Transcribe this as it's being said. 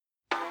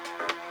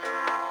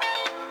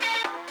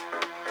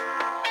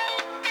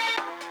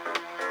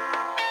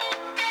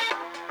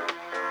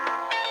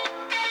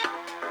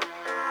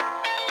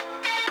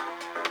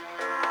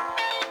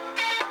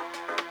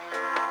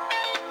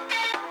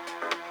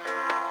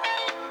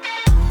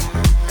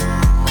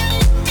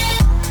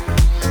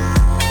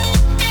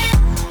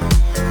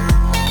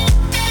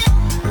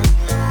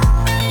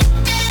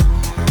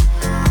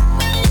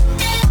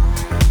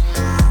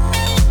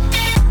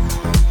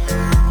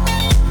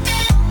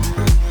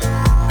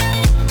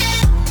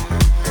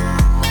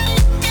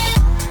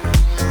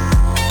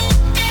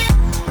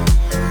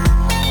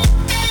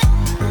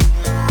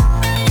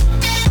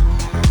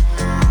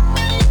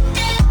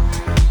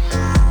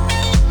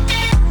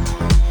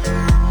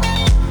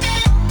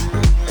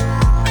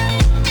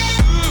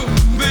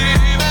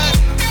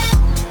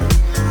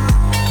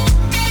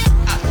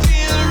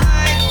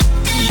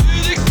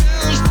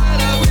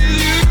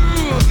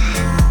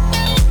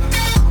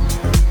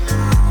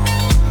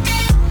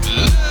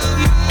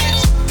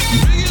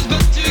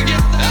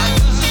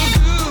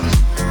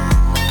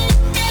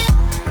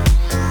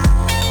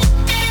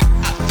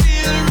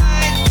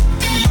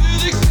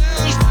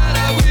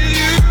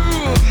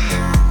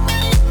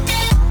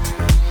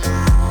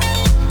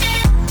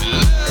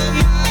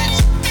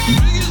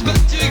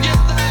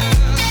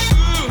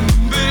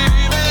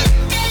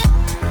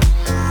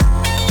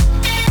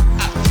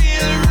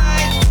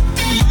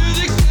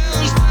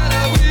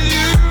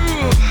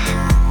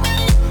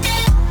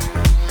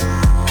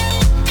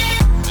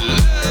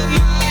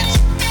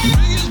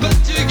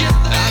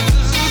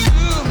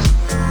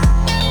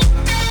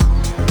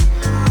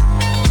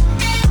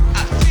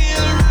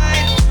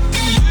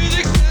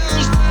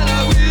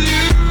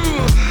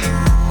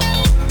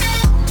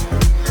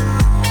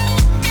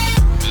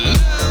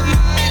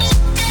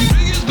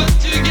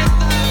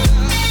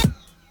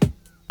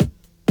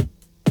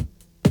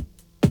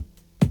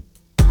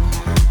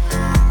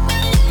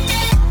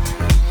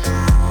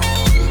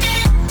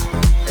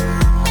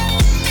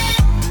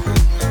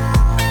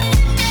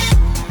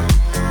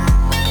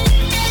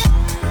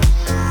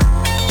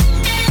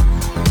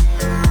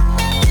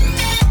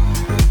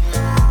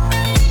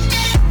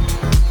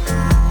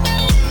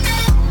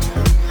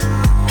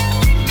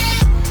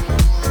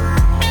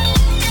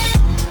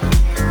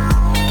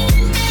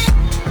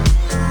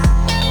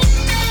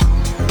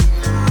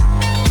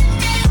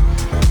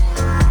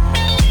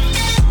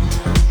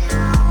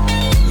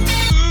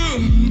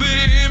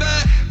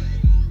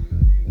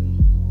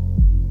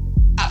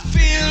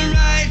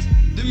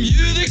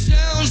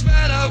sounds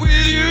better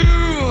with you.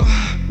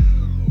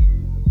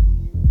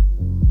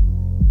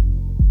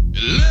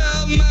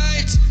 Love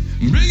might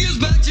bring us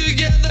back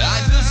together.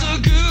 I feel so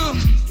good.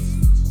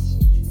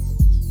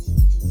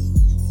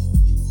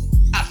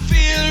 I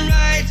feel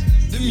right.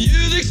 The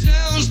music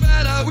sounds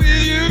better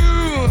with you.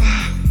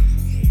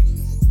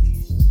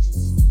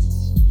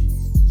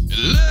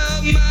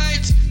 Love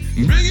might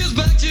bring us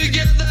back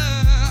together.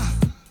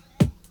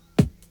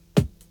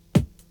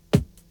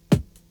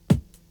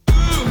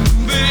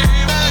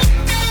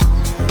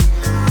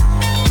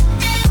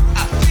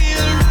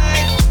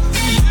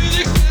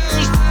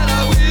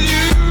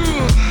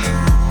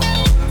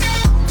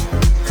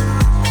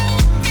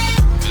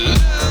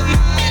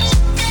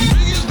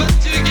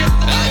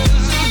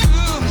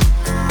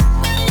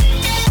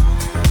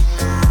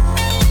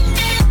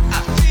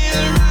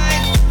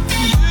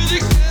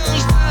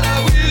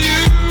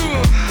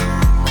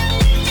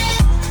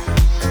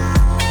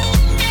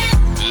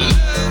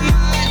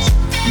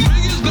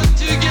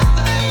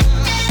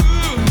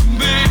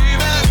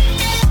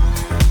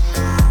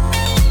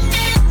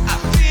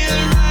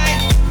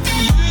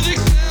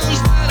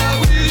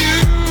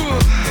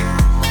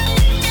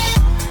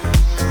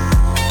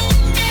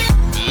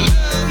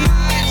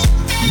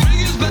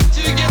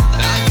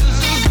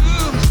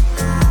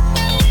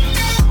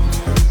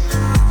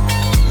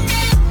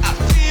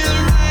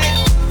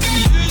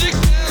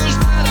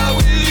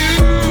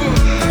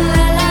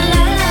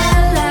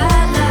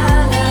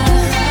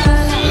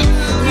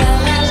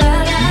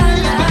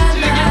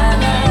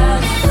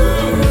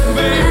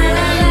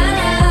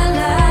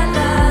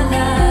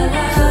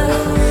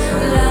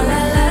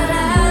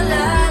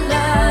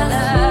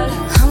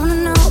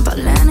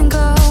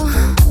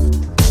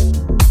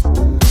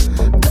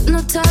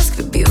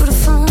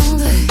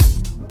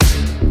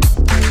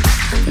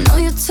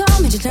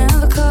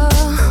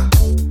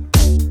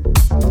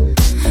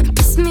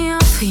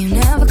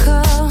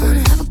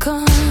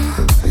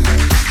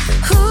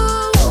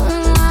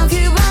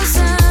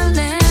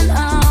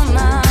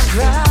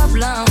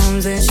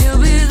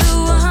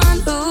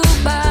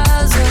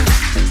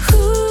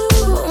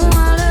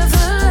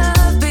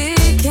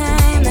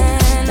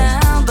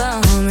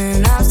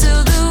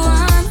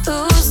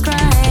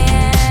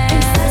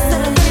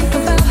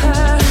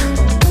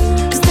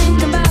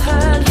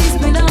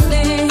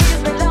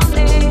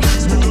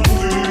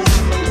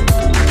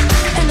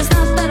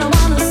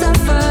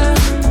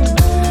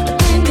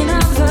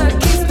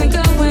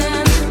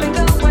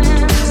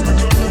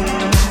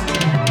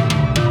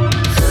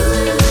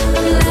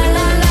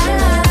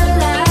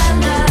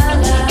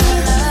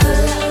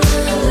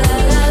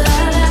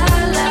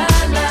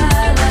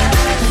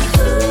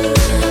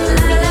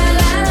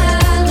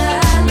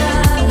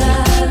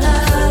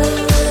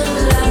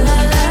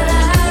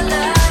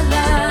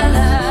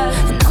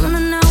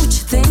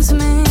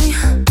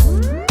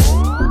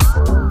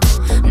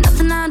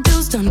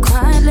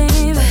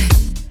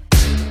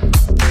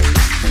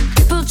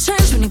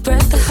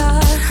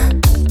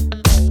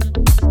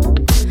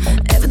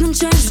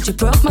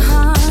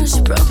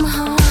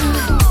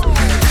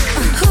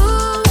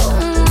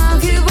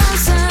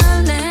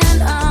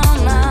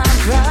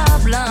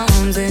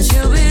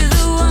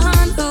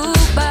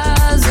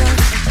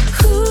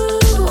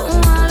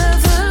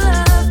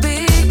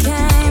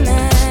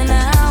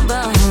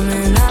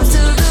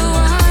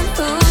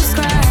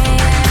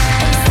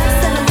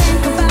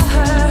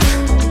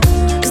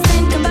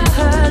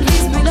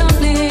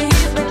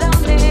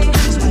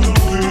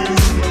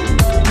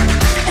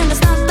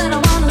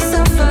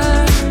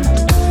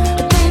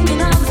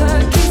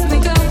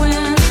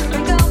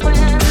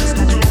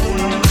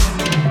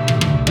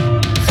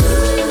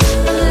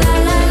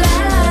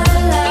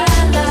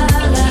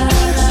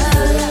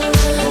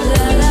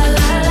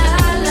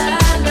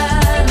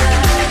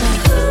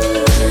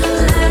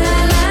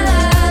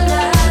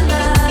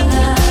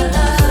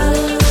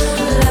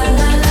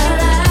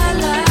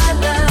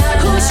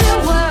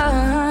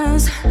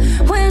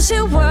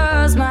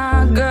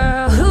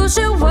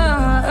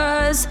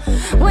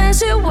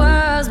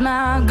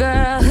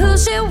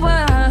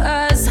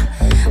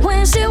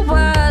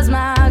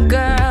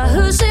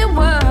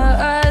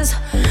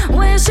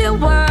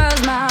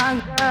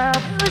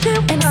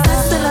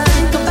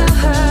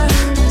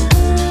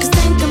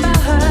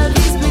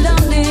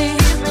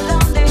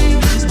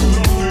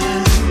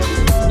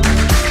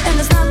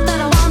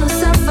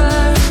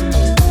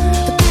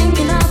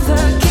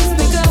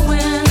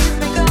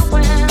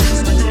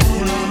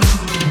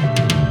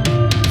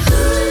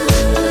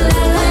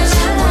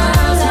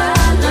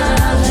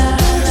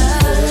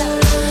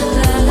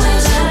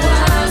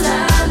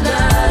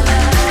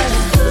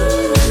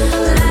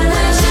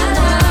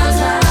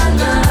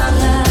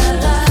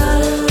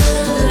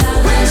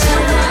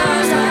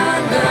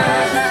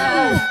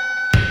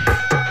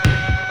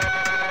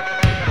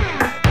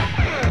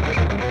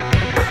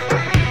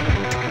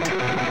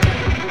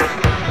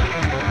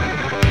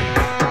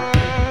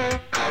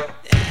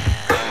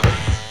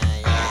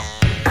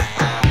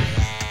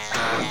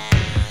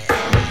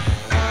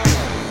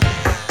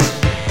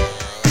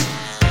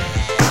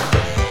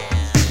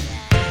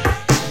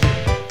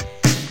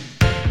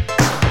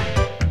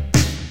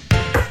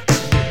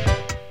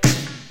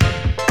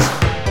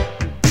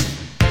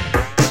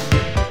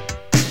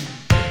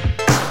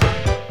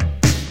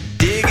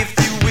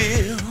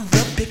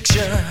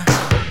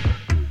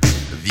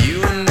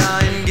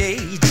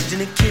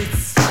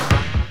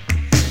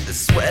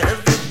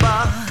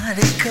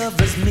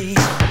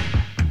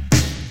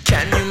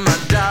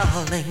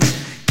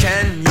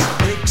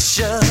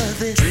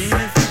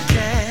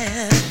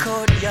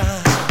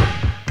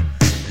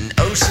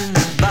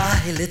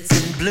 violets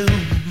in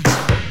bloom.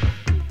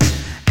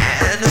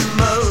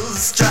 Animals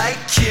strike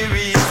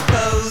curious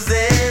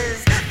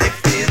poses. They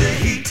feel the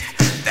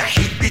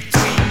heat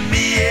between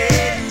me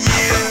and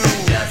you.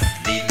 Just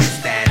leave me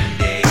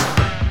standing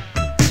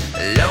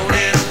alone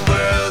in a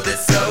world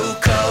that's so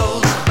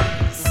cold.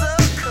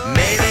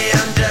 Maybe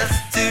I'm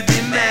just too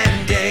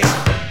demanding.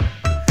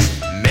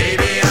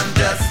 Maybe I'm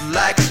just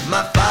like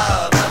my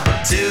father,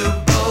 too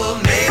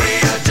bold. Maybe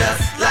you're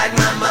just like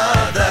my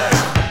mother.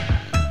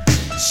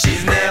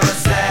 She's never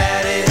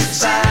satisfied.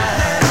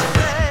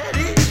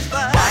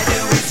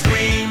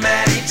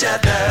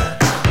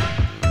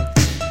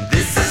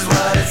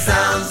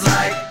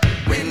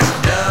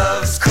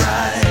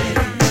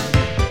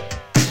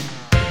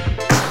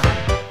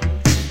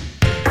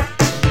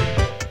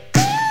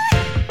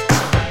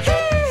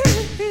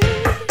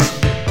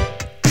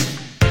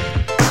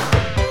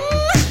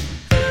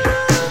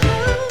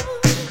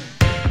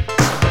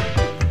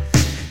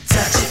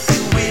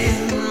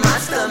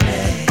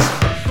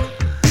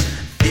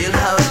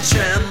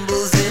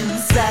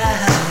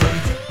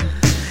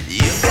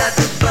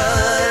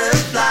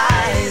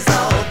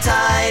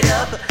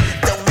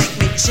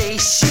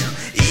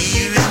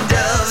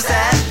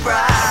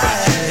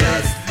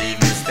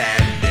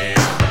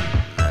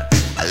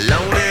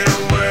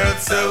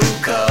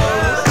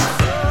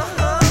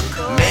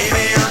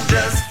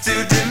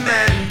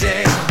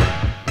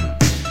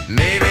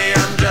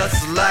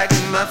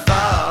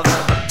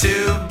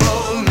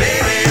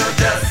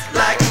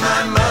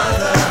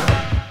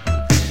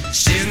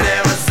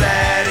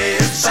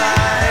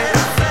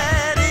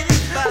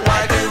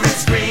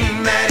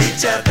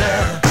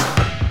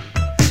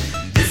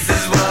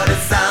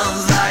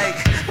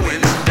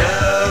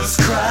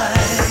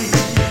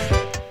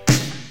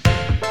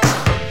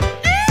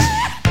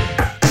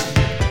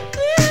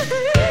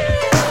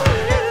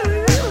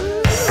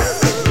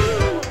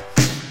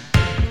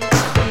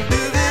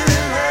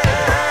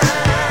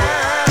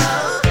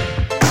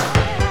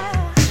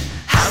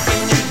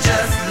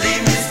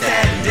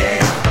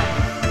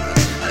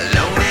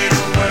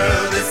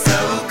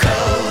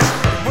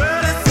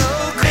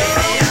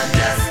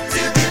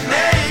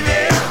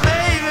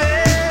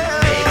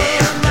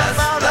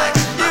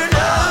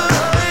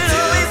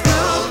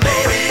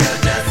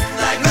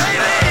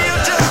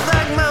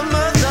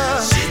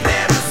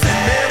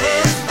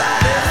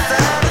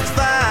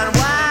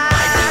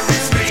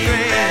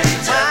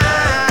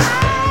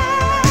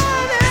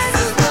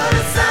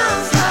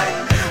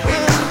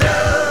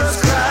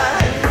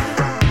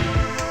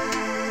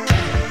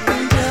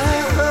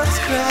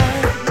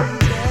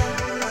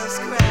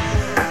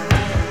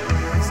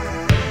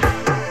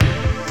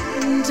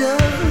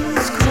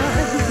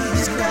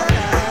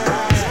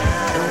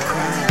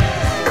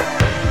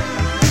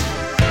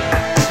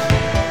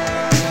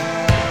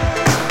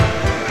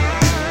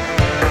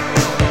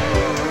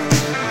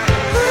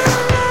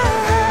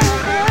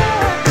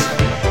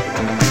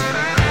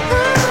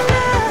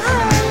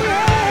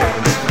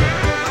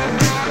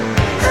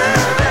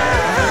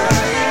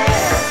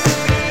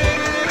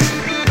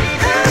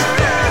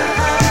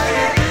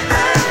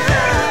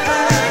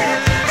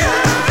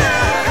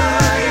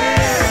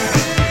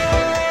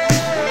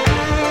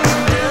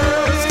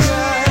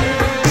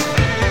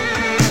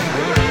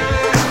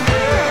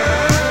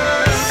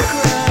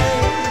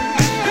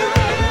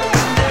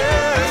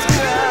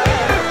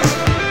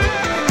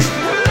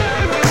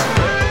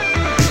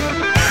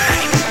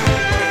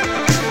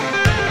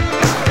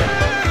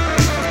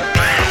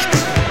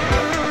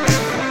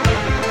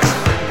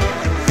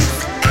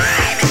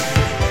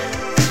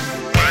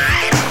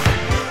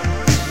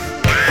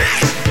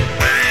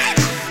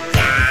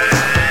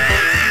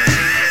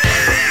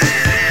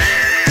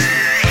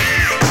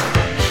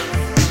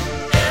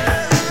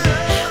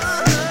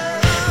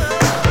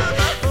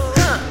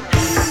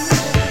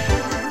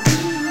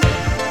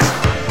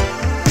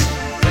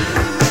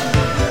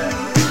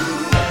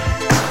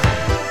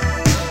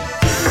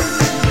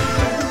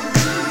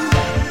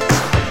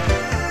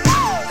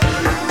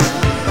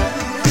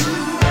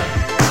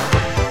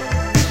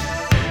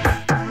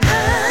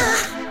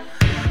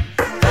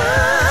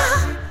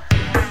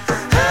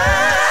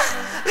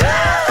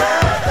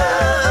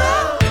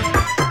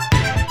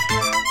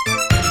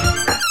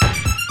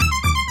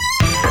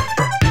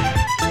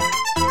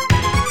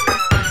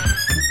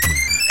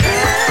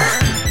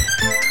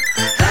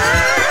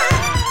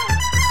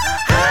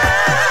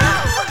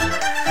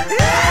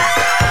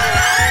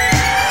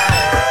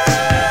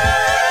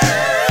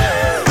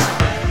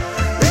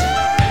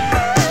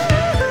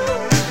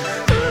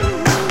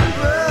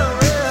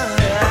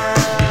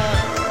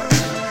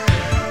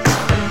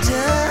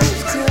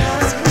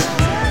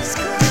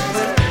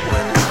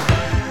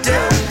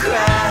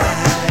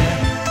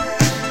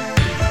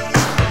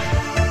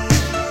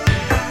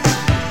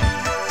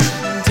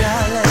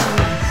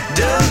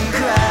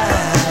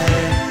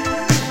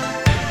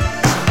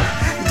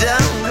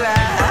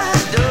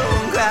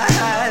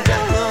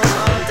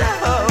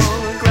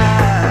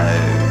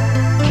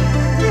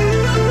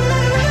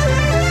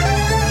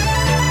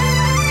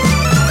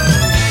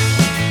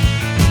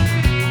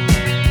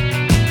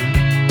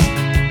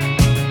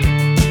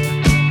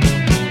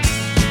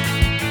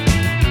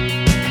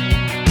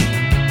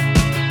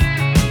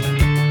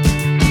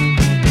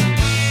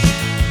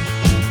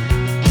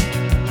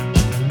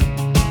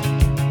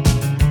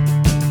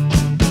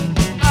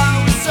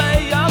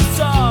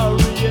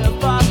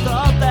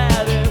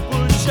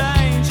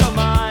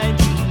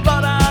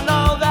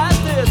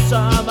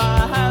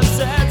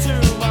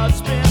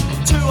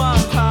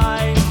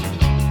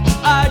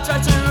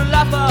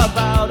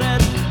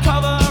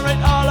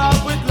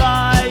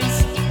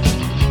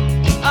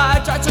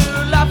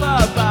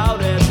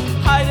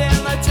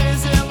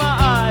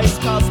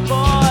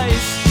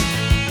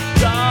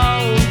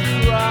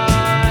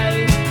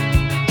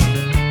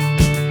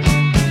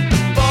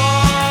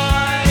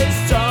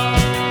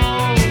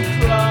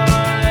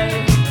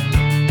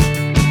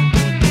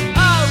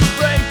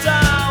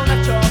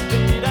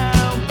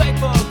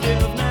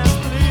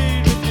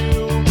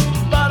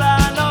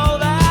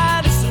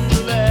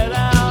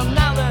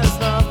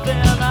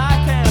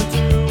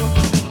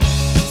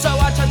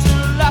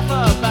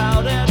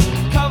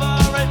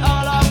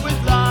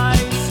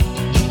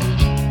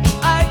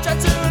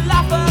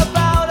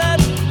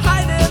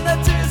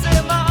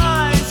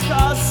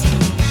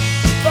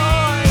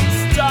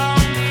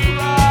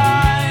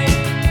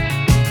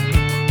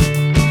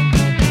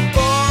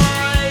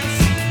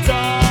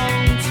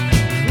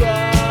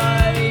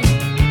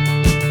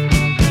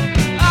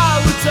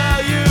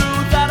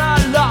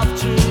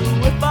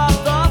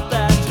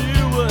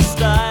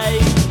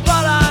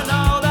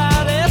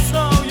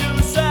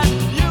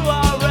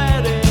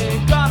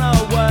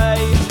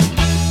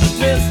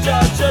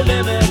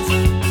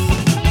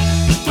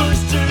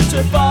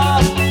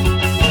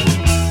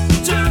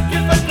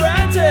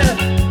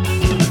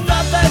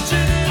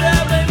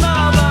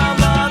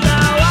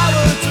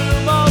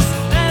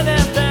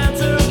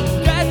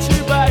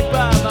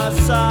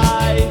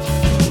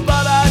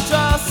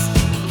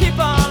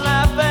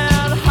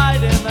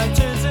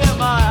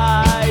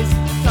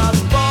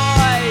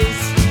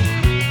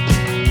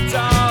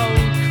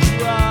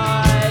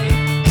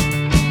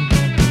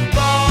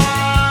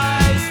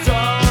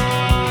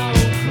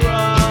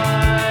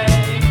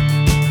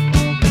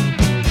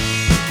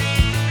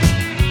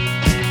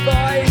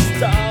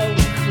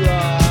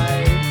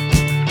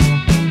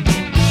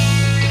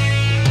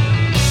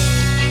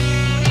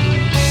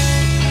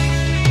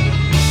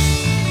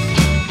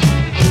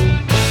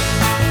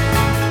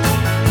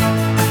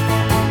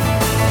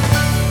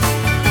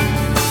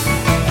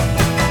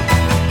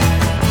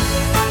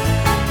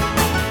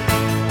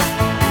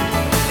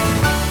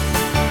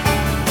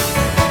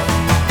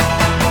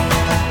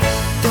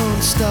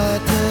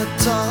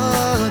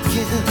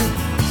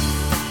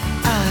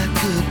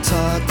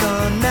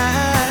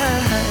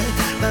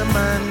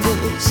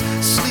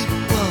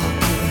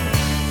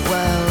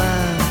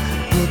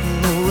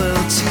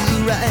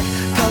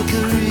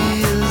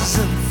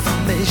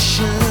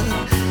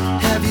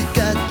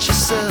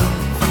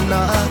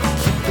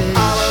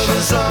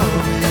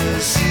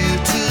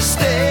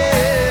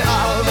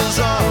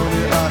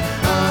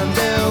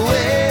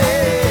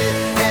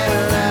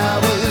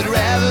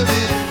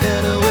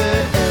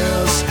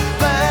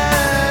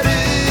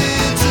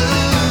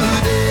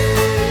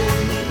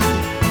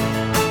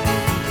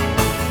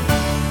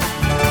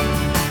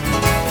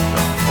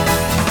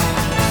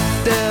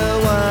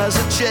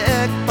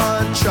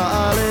 checkpoint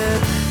Charlie.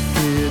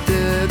 He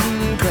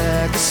didn't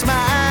crack a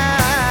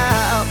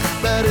smile,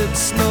 but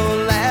it's no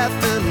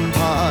laughing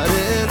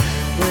party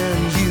when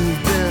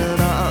you've been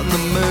on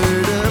the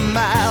murder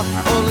mile.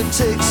 Only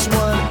takes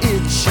one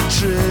itch a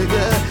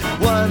trigger,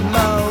 one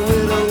more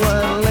widow,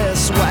 one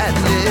less white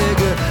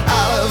nigger.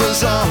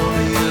 Oliver's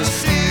army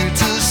is here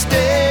to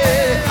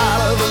stay.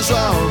 Oliver's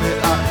army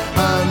are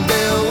on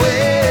their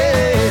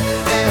way,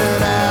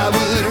 and I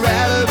would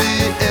rather be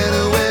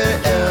anywhere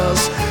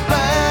else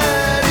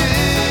but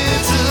here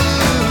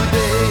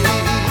today.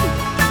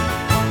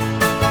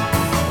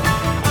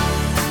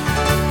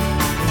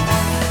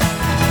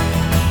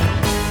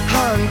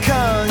 Hong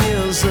Kong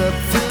is up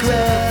for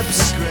grabs.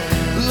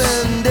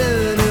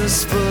 London is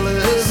full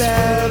of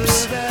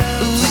apps.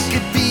 We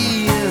could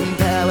be in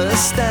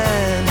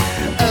Palestine,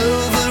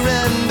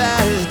 overrun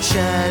by a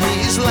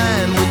Chinese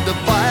line, with the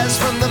boys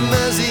from the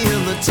Mersey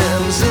and the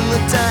Thames and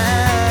the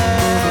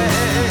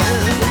Tyne.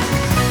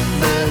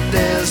 But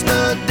there's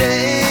no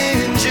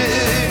danger,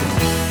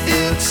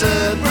 it's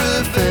a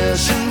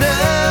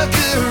professional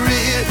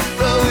career.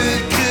 Oh,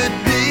 it could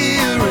be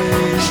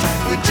arranged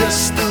with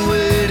just the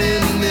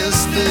waiting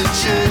Mr.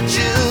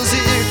 Churchill's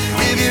here.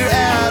 If you're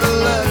out of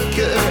luck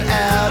or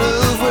out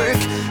of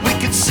work, we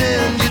could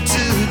send you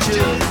to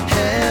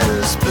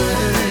Johannesburg.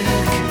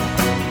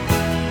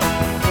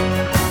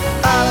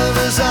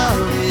 Oliver's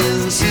army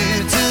is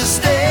here to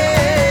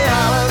stay.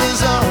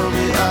 Oliver's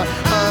army are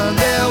on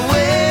their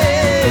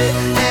way,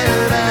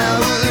 and I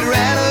would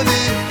rather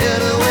be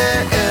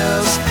anywhere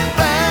else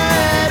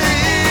but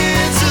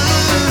here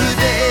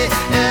today.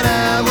 And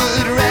I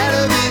would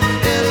rather be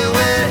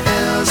anywhere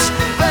else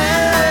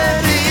but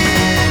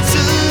here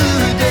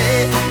today.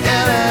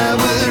 And I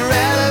would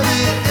rather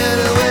be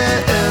anywhere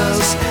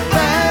else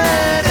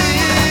but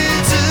here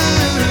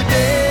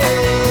today.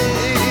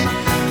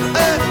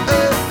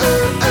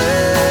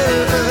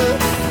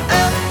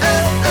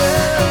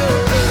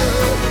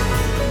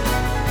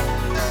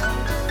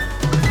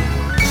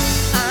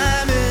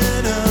 I'm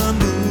in a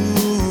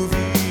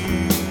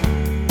movie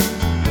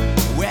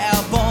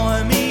where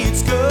boy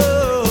meets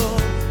girl.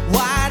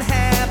 What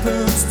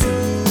happens to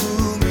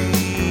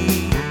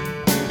me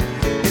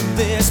in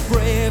this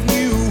brave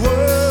new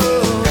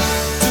world?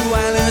 Do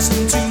I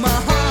listen to my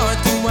heart?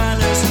 Do I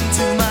listen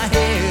to my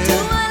head? Do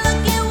I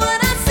look at what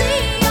I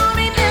see or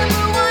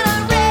remember what I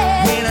read?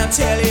 When I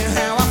tell you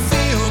how I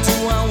feel, do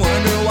I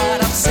wonder what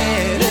I've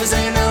said? Is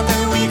there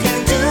nothing we can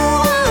do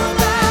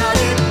about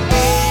it?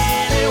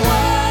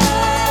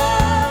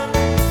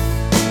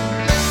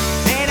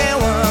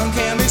 Anyone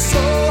can be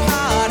so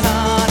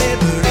hard-hearted,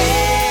 but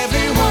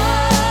everyone,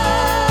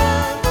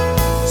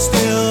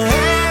 still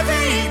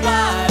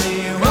everybody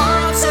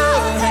wants a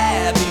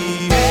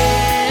happy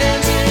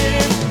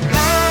ending.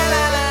 La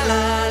la la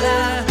la la,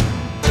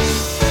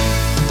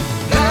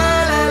 la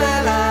la la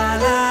la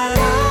la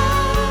la.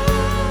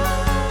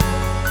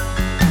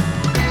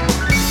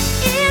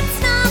 It's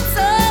not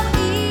so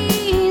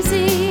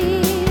easy.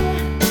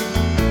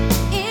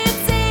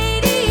 It's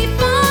 84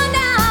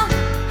 now.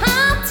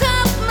 How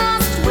tough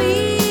must we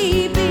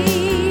be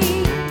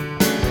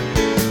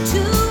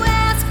to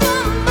ask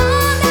for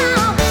more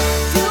now?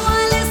 Do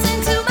I listen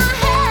to my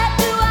head?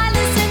 Do I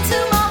listen to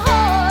my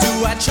heart? Do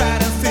I try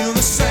to feel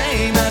the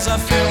same as I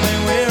feel when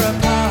we're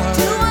apart?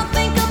 Do I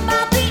think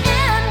about the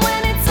end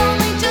when it's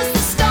only just the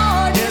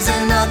start? Is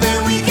there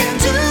nothing we can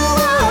do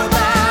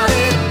about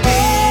it?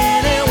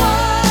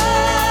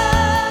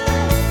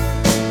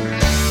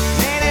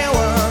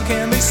 Anyone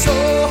can be so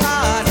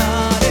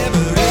hard-hearted,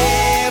 but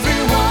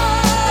everyone,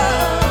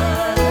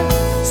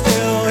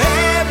 still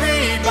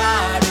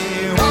everybody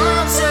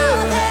wants a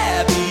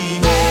happy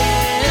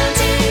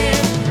ending.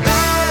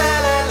 La la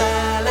la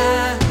la la,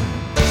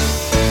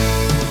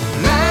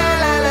 la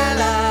la la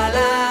la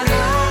la.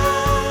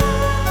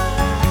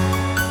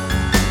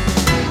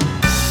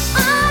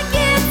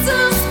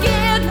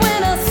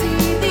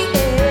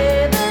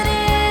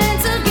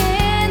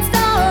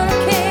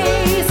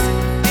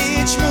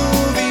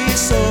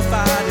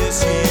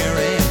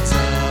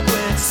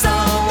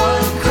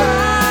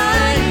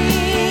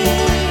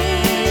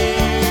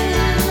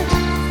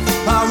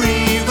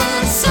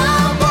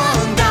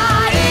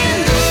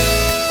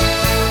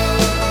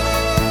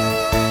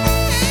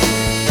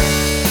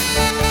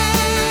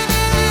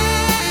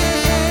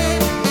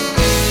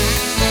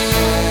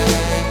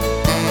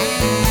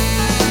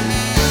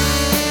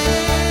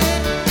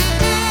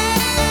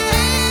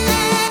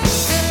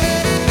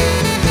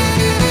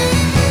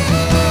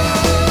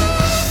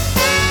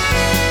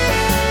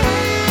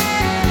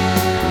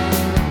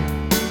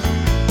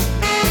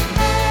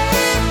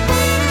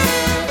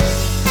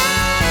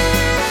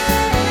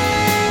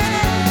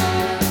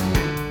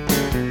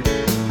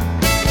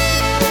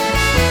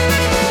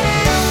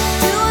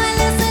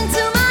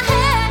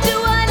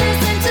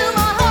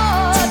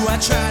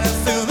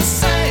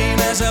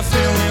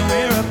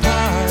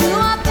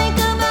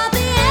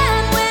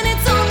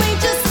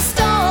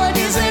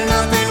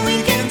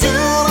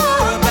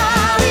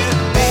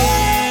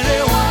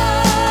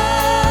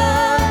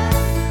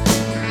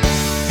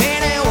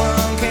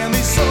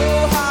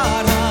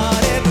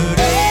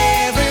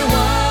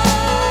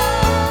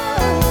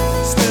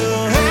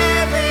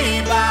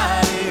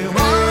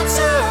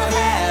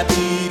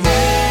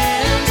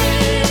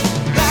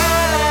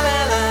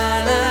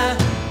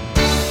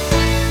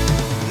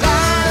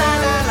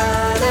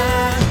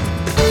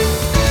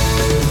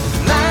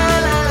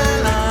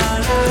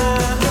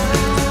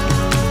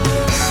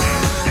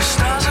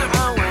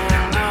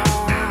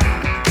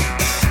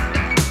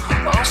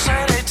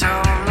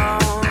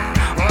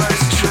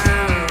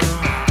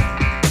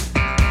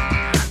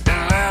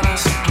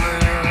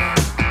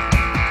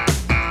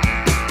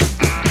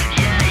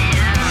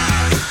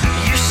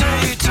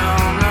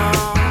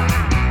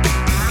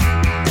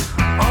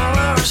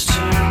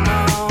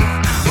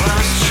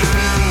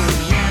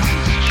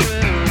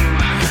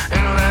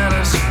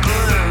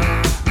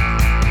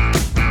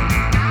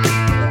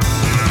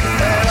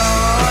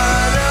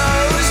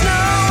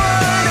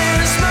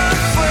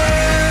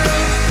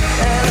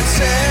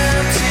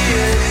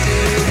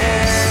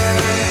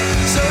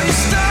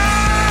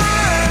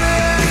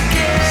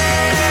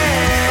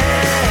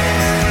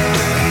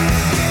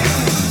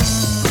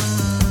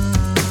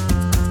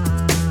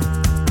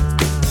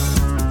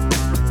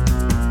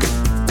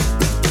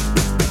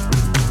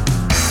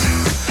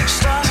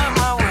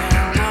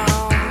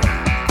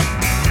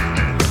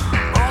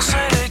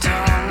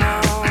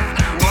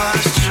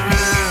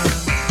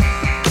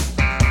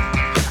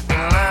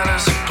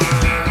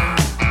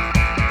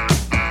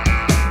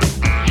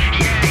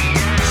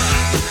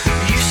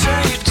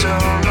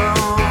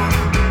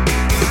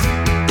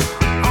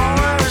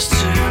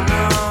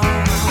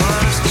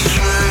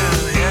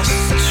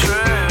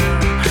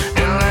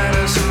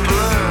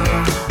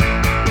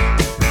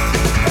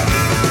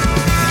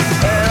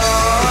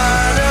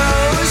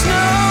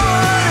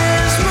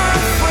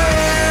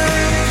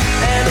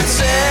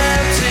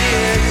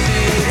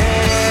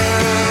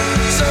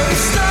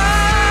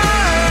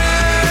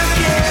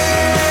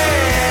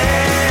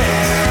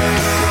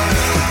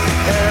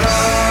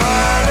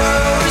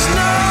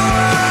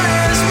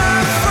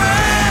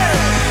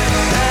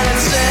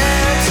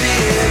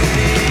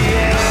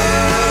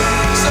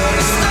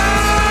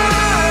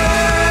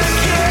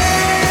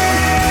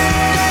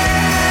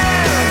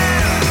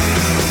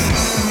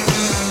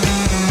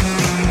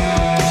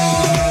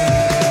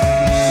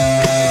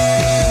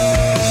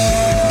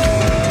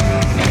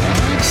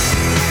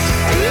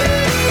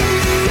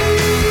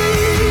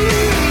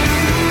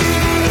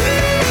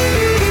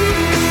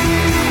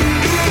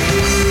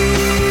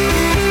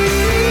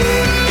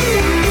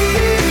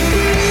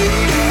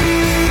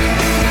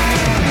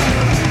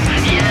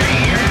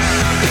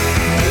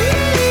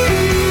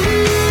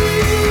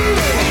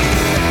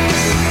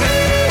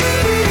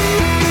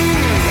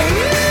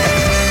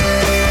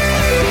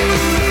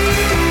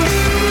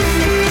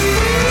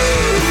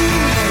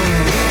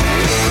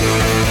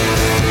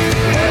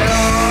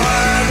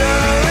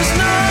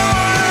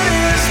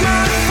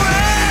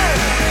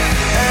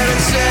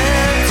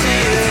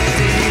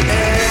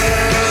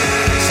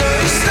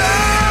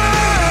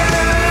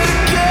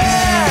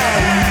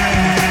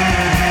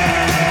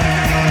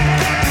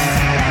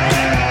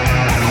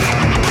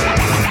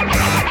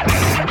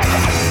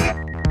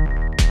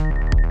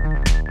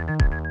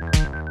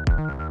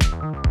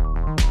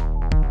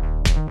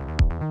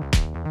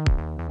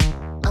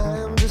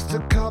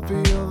 just a copy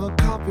of a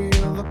copy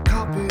of a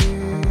copy.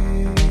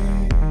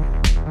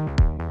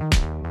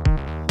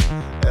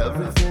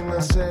 Everything I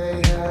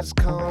say has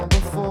come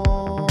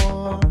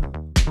before,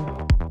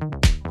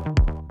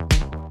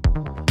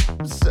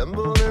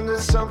 assembled into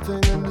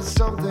something, into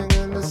something,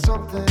 into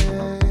something.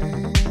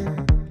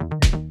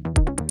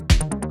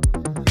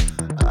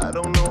 I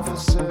don't know for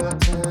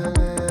certain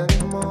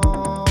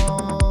anymore.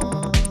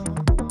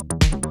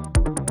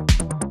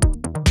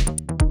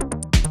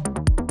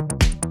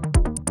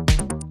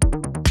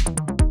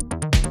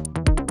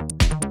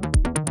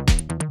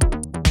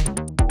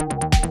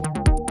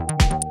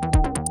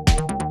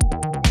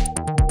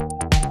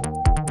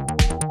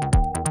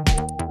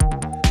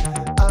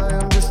 I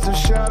am just a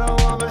shadow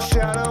of a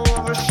shadow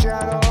of a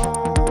shadow,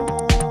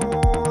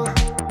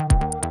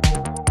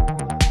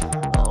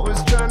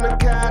 always trying to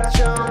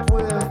catch up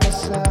with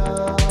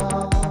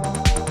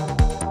myself.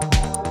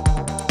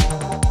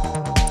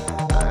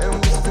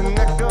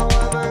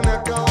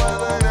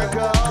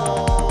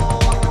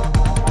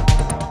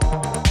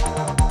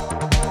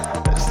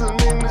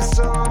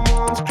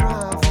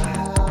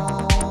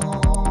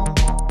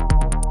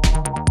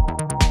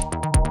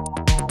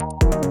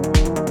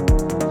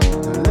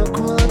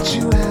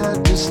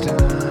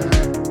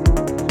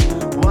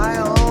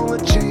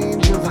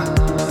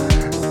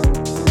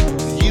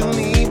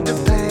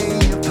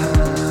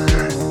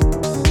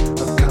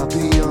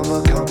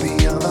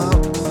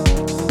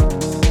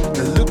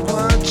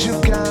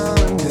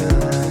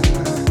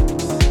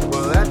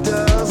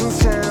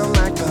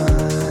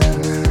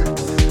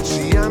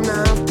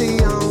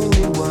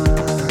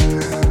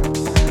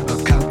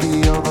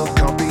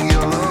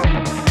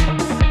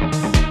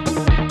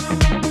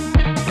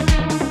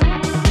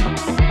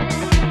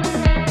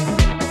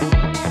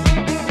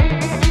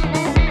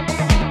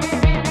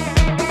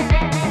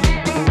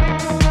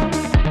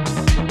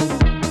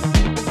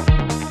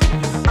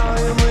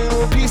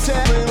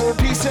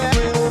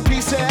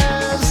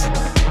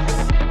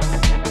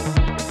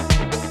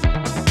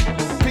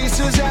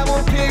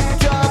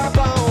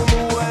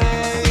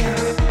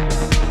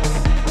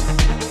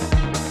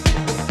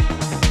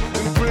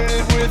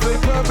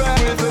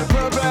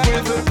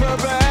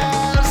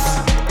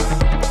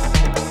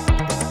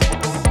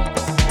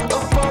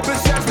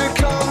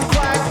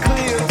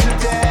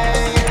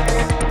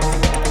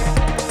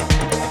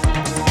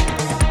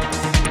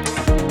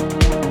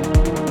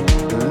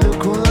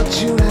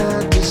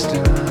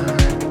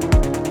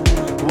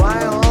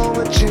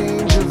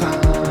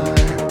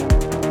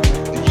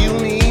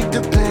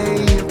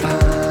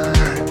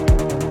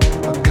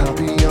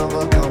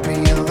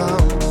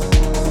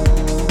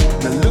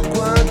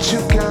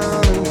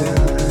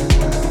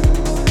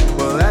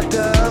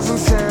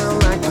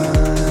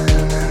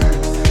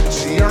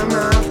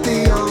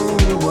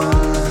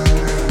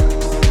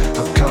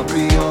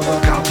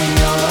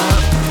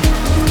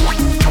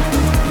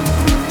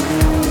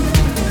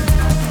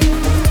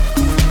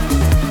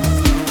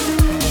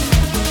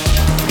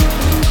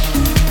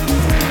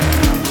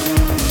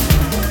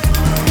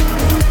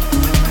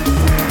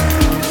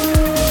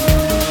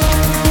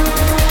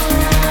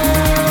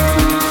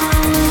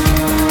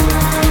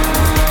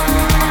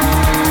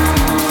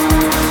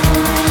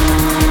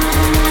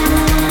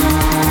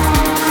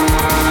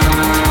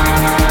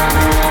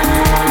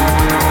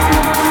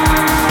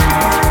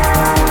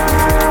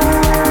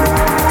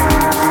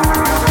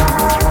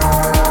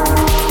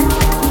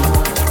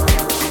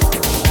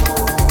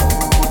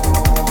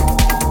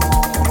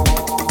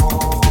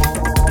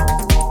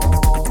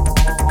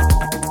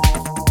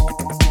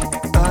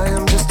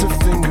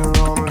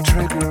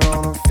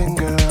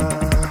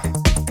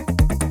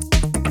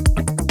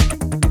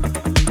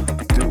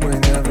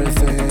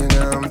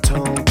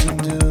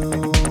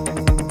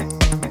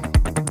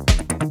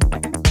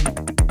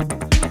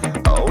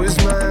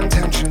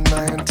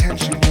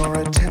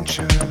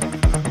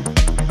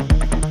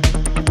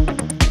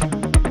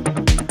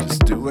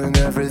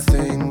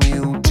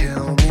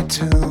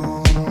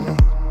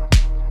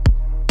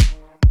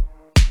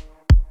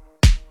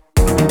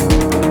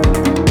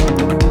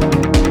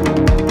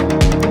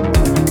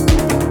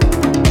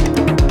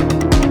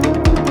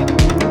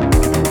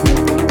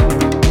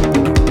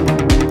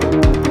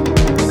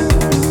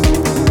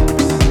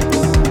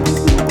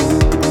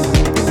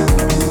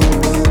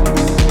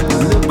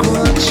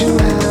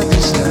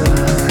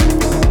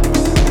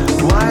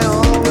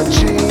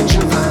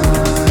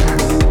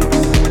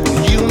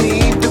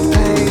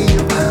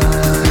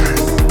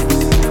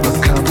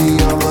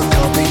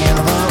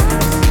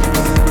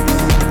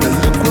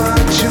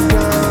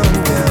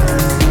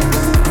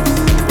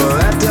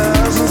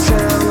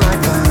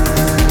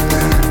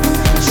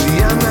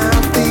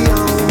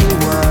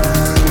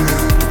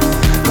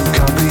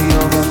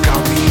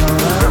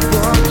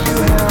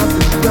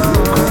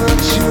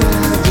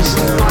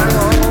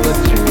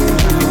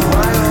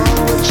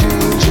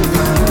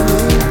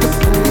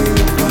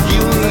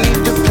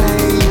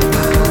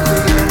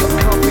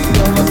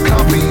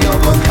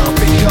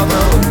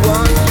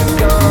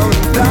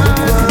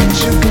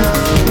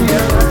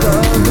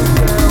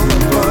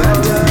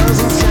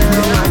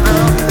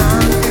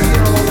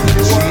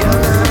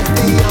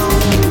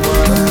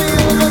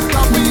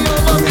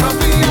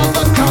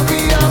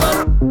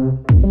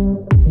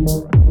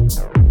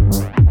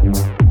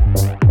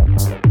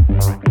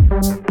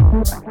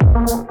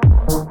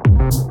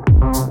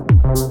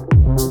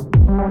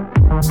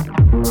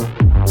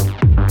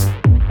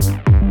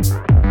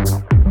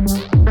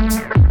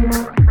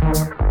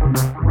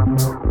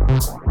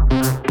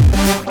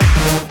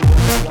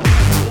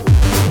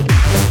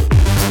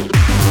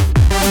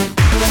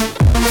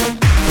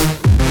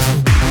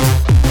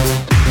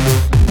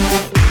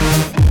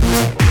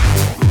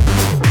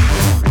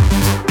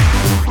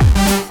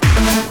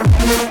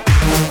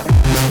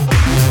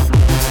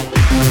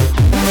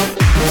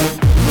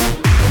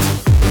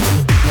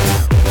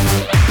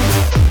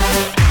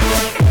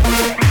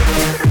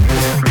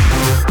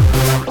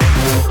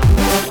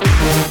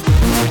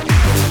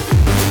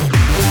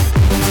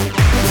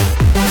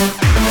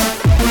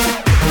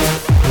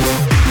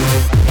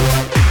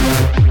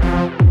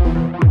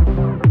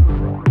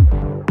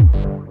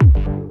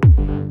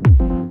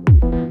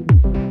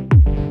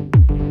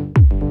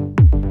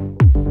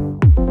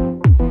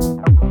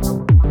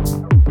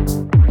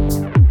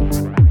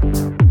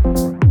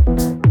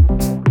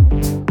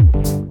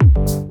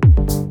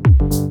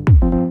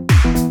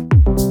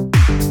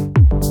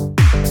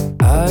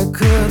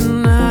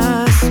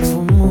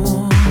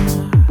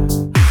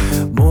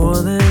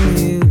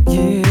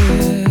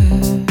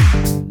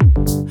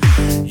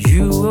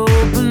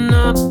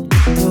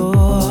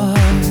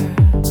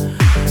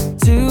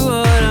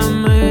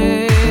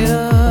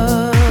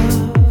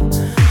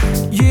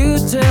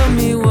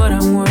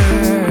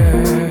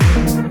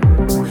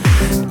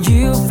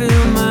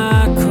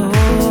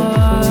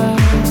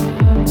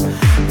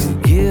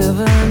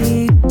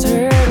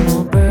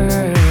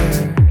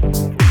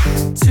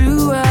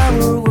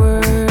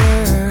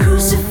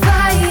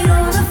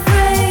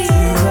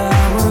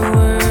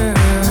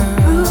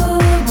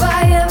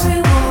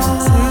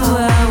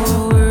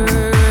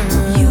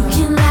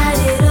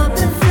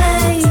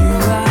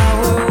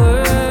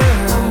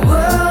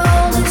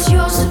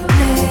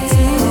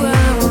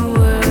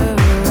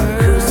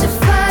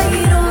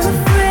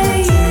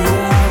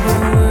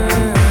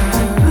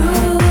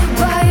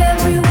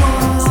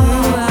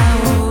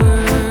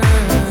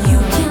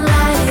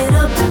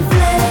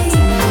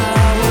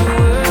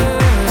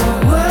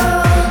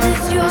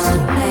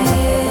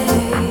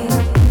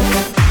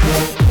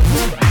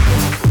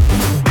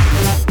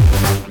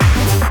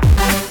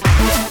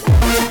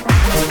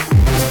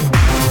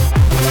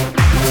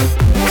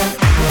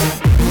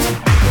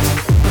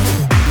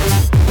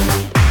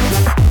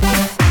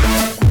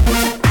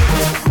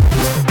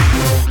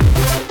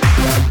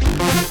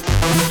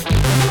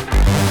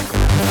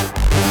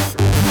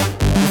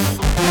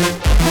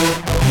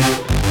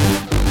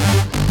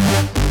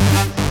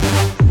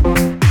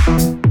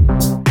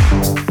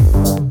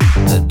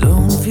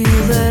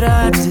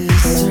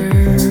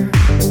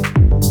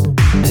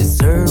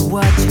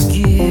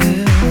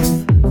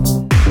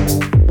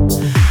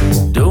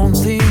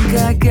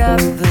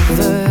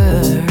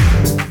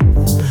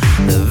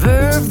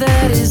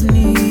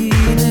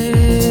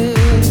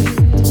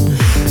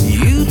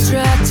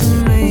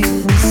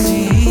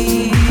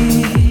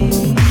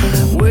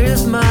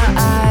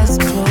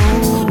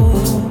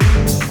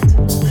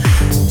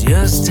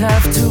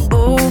 to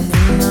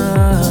open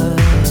up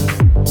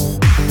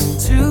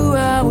to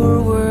our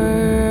world,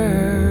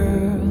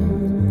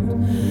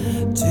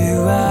 to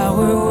our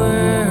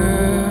world,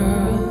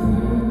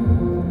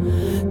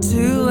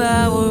 to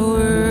our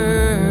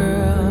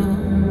world,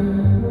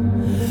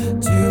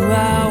 to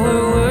our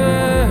world.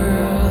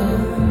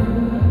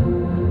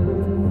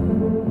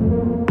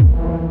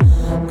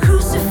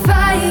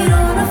 Crucified,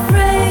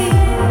 unafraid,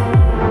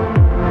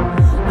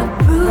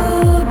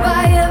 approved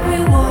by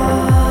everyone.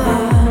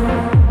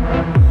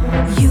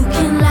 You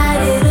can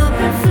light it up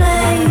in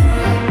flame.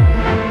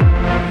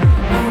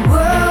 The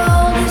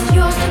world is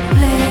yours to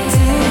play.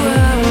 To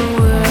our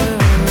world.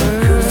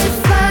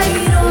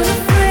 Crucified,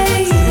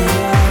 unafraid,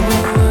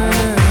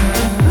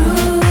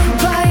 approved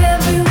by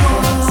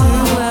everyone. To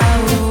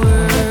our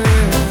world.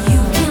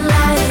 You can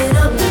light it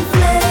up in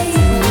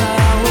flame. To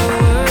our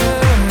world.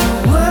 The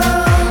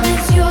world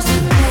is yours to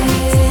play.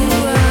 To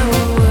our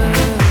world.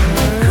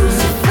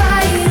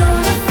 Crucified,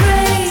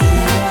 unafraid,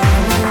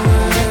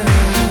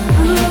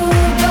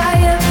 approved by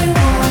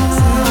everyone.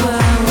 To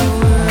our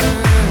world.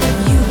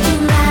 You can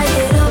light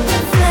it up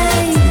in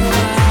flame.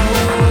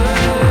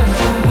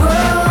 The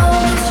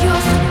world is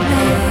yours to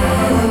play.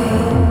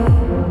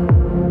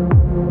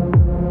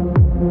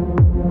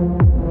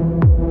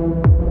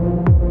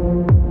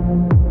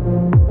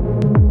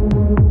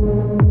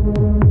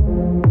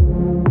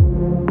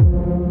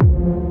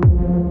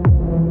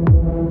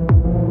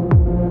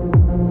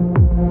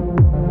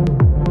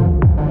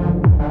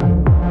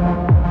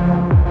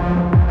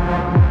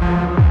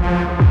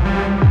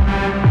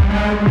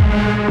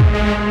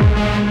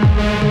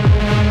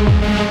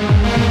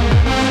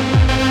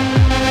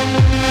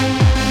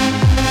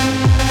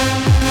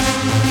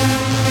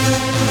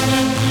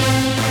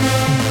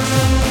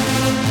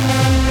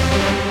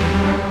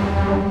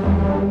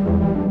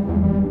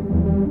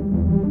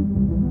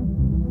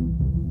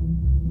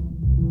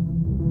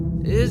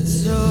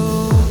 It's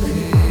okay.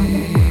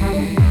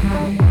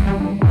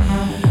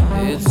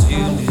 It's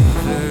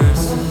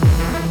universal.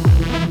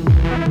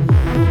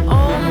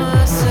 All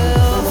my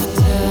self-doubt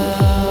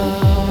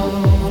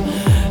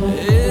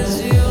is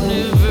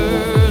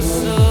universal.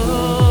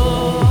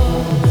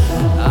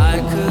 I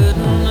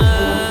couldn't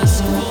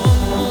ask for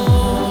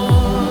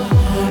more.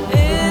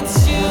 It's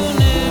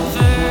universal.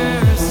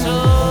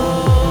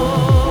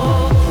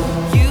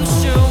 You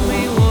show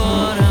me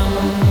what I'm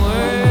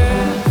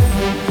worth.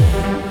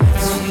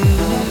 It's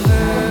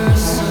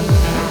universal.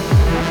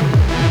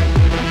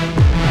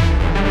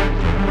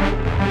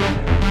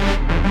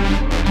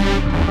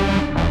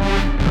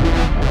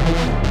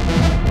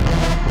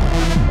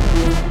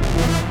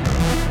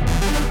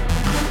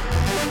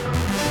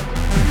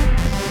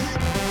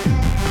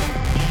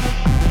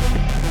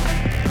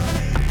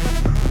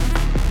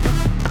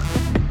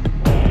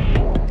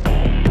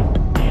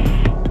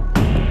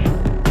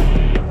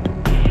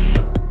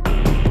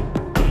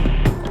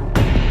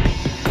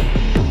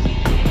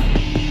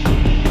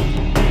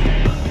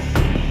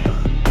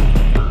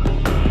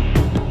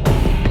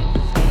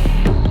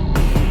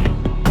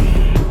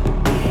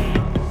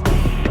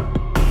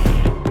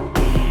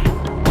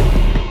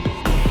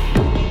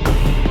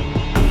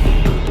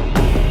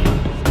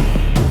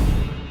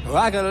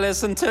 I could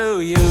listen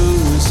to you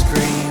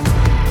scream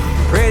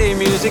pretty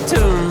music to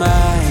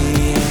my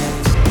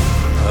ears.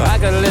 I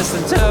could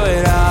listen to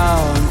it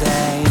all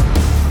day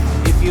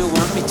if you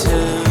want me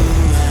to.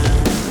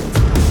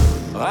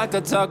 I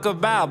could talk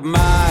about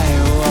my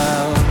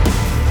world,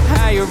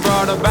 how you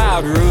brought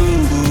about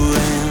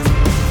ruin.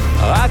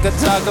 I could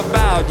talk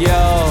about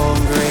your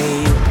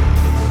greed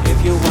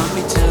if you want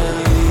me to.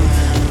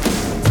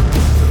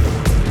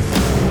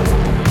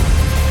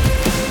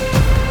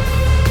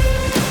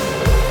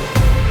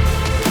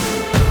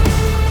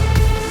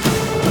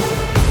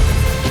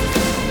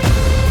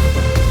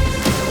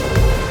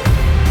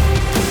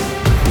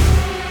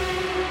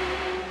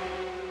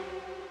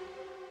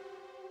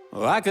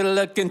 I could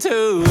look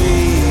into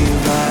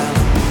evil,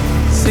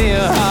 see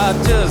a heart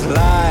just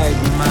like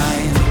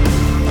mine.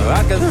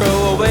 I could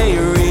throw away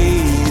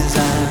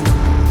reason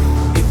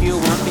if you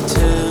want me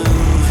to.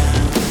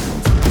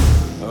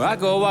 I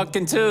could walk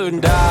into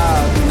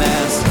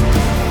darkness,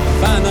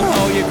 find the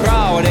hole you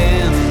crawled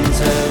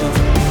into.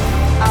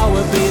 I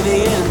would be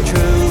the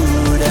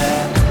intruder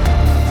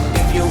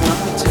if you want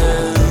me to.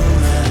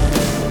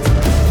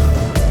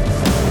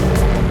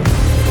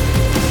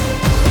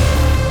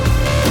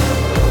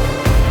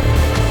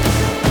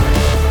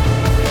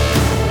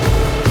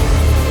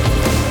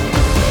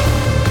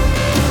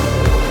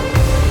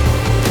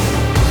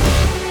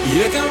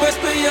 You can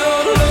whisper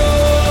your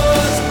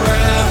Lord's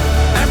Prayer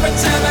and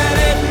pretend that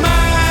it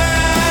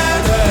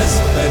matters,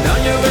 but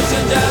don't you wish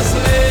you just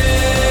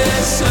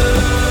listen?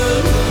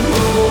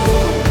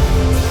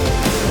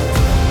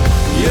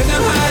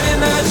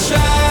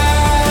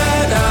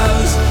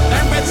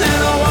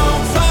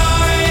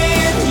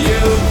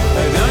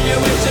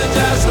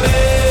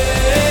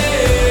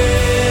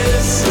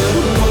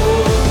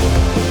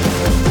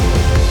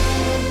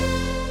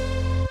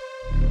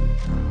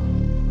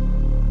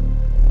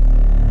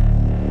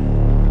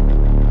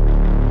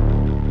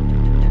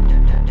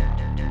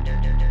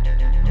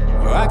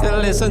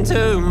 listen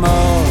to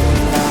more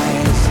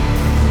lies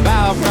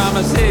about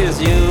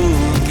promises you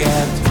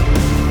kept.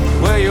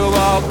 Will you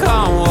walk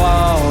on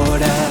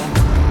water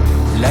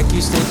like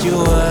you said you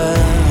would?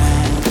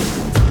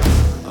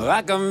 Or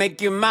I can make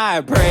you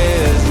my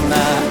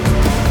prisoner,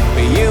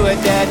 but you a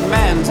dead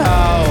man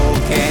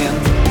talking.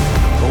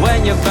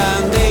 When you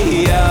find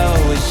the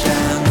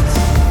oceans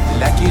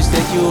like you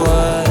said you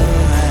would.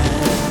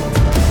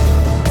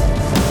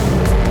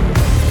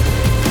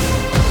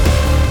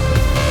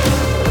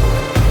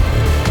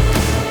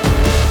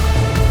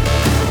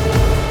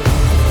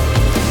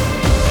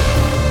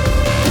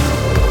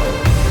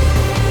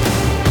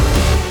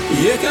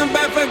 You can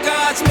beg for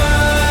God's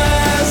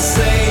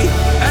mercy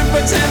and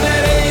pretend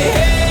that He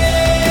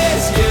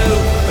hears you,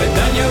 but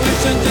don't you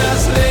wish and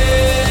just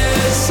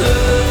listen?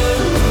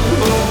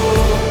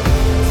 Oh.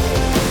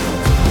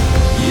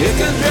 You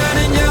can drown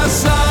in your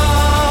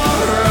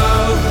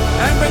sorrow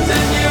and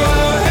pretend you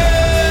are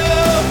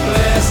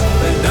helpless,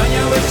 but don't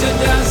you wish and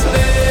just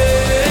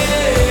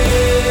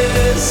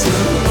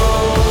listen?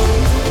 Oh.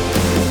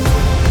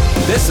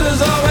 This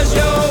is always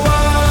your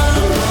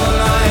one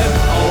life.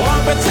 I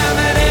won't pretend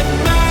that it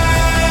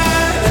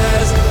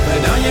matters, but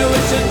don't you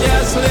wish and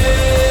just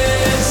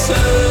listen?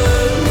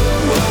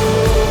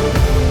 Whoa.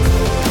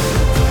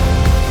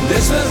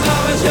 This was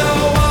always your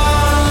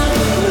one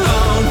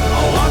home.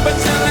 I won't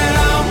pretend that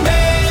I'll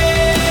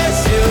miss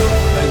you,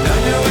 but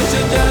don't you wish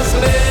and just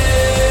listen?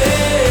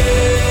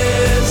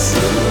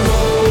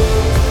 Whoa.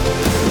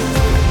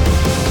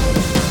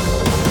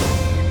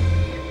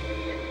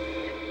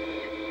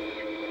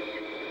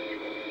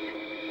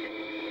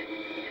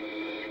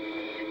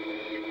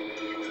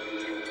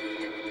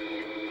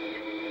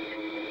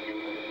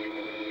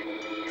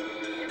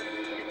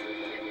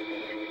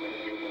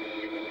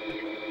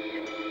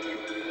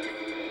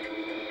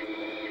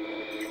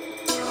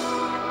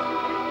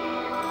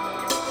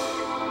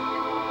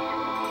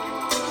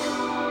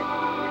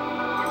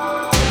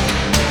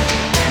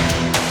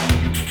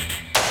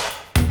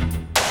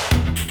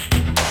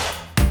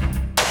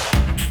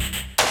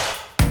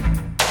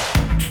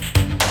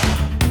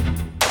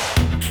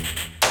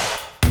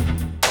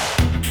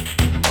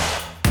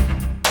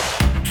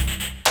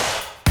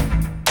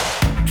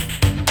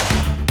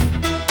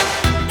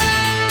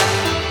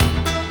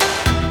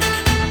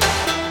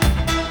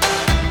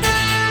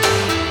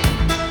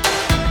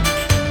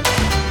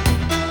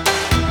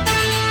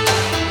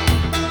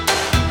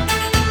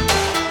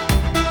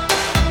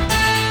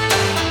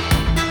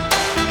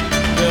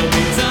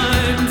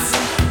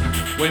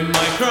 When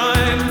my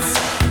crimes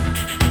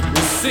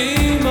will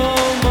seem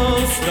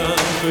almost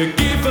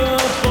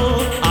unforgivable,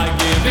 I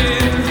give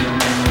in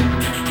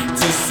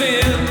to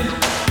sin,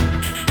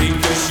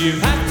 because you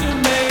have to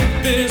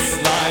make this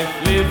life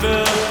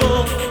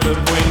livable. But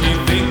when you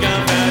think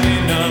I've had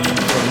enough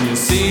from your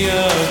sea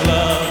of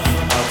love,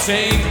 I'll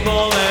take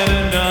more than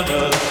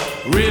another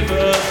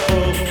river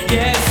full.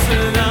 Yes,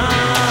 and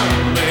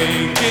I'll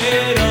make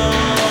it all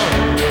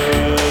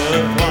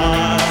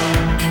worthwhile.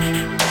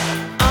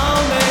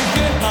 I'll make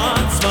your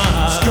heart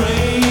smile.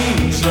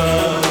 Strange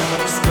love,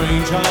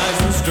 strange eyes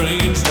and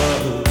strange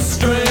love.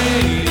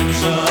 Strange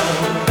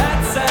love,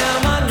 that's how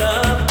my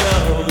love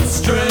goes.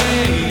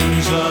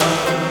 Strange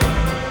love,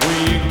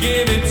 will you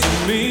give it to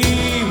me?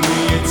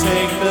 Will you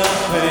take the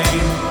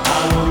pain I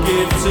will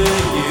give to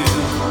you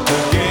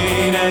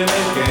again and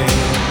again?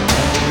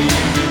 And will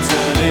you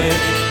return it?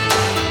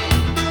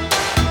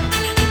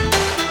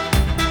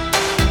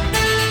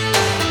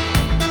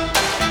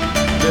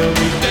 There'll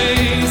be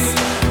days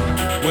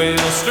when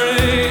I'll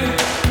stray.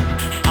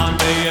 I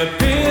may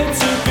appear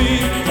to be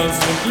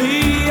constantly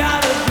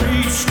out of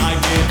reach. I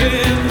give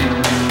in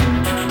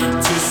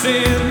to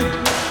sin,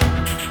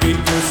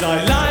 because I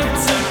like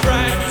to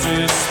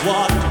practice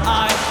what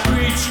I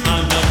preach.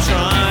 I'm not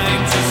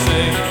trying to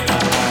say I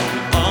have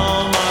it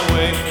all my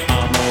way.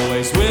 I'm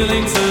always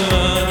willing to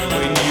learn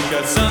when you've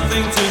got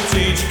something to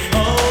teach.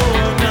 Oh,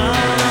 and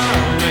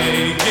I'll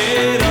make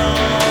it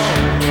all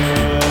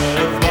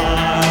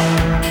worthwhile.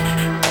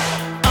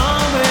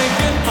 I'll make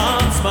your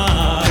heart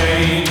smile.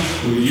 Pain,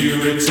 will you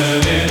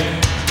return it?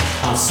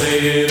 I'll say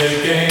it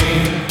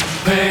again.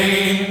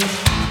 Pain,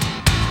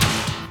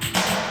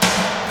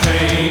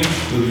 pain,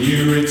 will you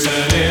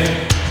return it?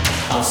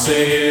 I'll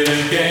say it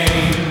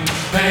again.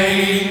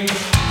 Pain,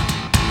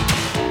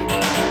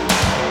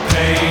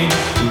 pain,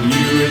 will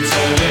you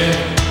return it?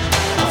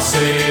 I'll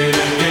say it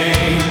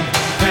again.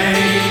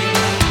 Pain,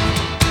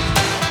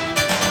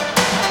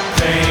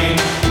 pain,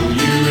 will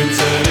you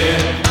return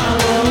it? I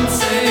won't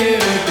say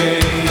it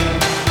again.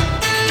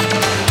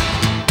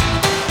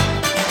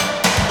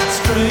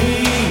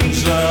 Strange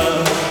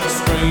love,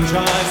 strange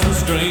eyes and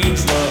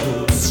strange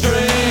love.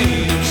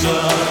 Strange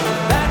love,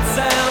 that's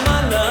how my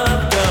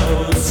love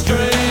goes.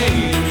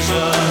 Strange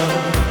love,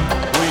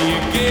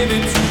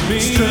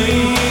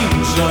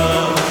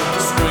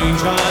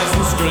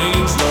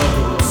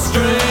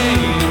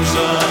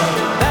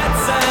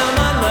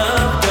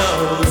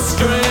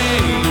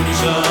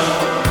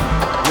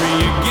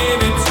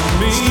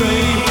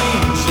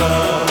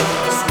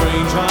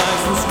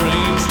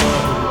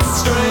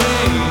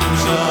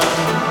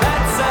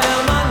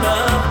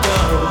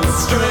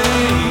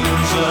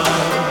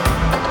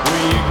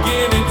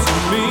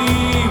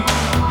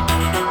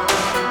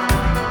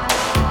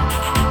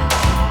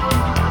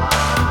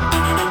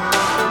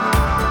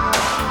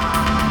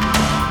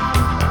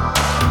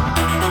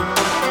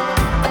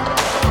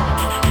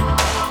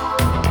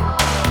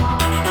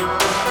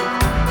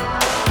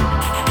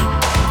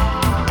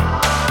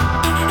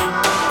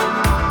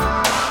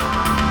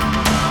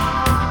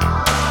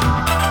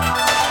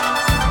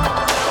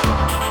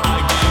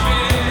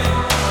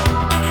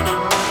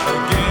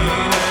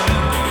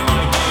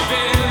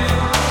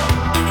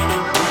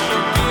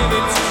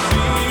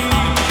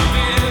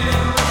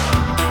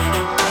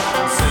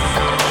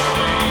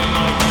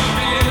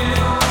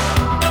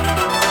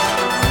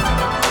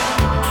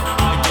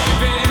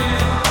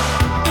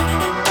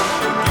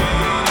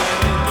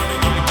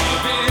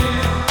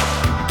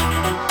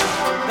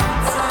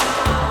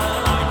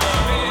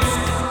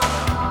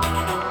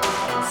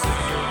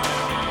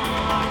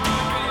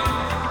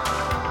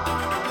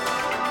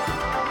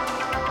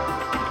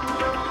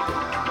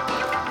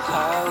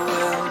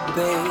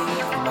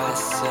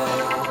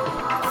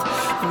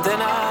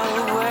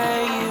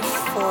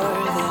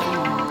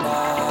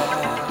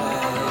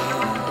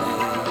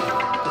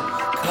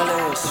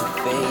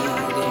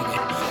 fading,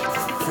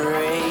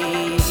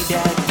 afraid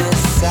at the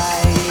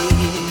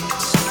sight,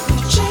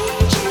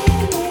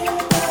 changing in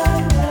the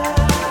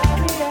night.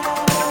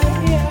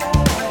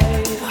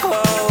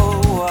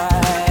 Oh,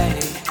 why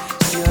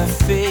is your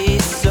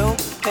face so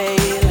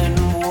pale and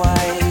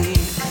white?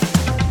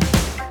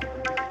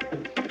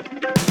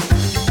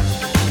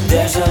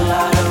 There's a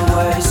lot of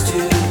words to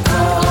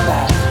call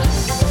back,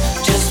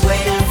 just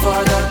waiting for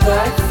the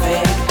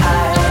perfect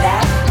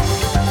hideout.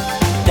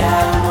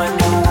 Down when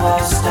the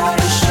walls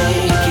start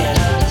shaking,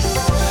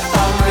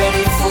 I'm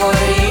ready for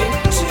you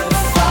to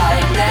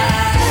find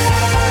out.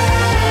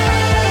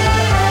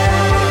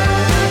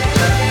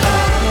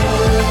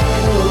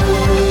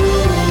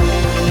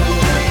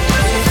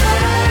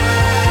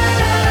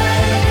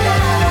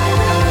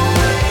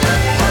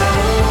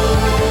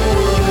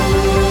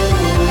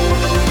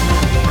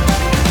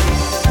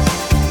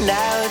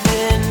 Now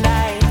the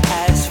night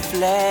has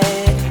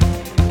fled,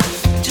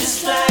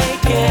 just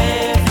like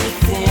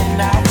everything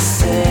I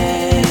said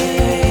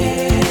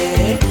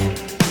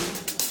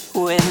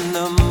when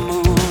the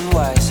moon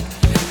was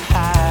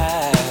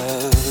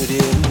out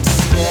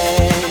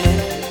instead.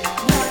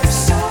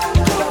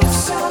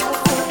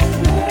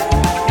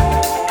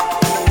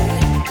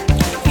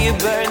 You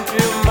burn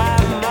through my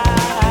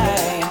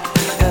mind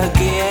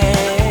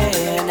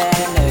again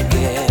and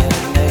again,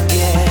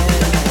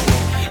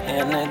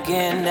 and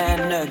again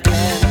and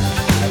again.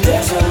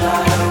 There's a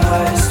lot of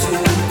words to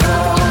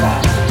call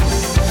back,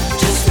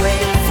 just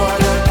waiting for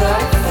the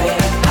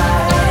perfect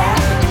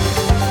hideout.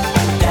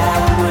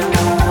 Down when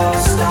the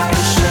walls start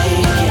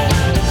shaking,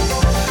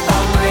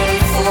 I'm ready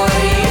for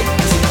you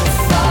to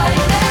find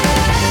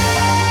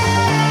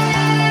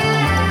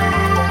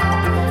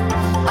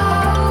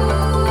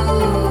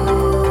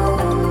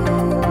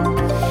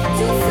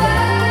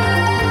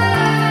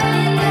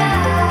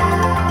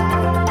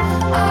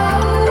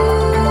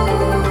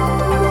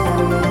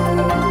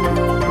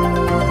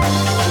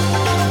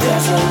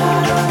There's a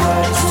lot of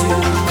words to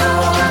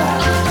call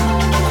back,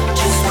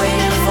 just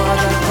waiting for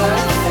the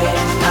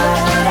perfect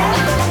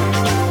hideout.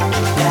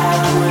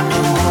 Down when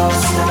the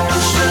walls start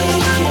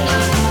shaking,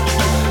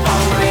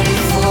 I'm ready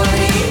for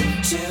you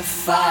to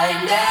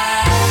find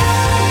out.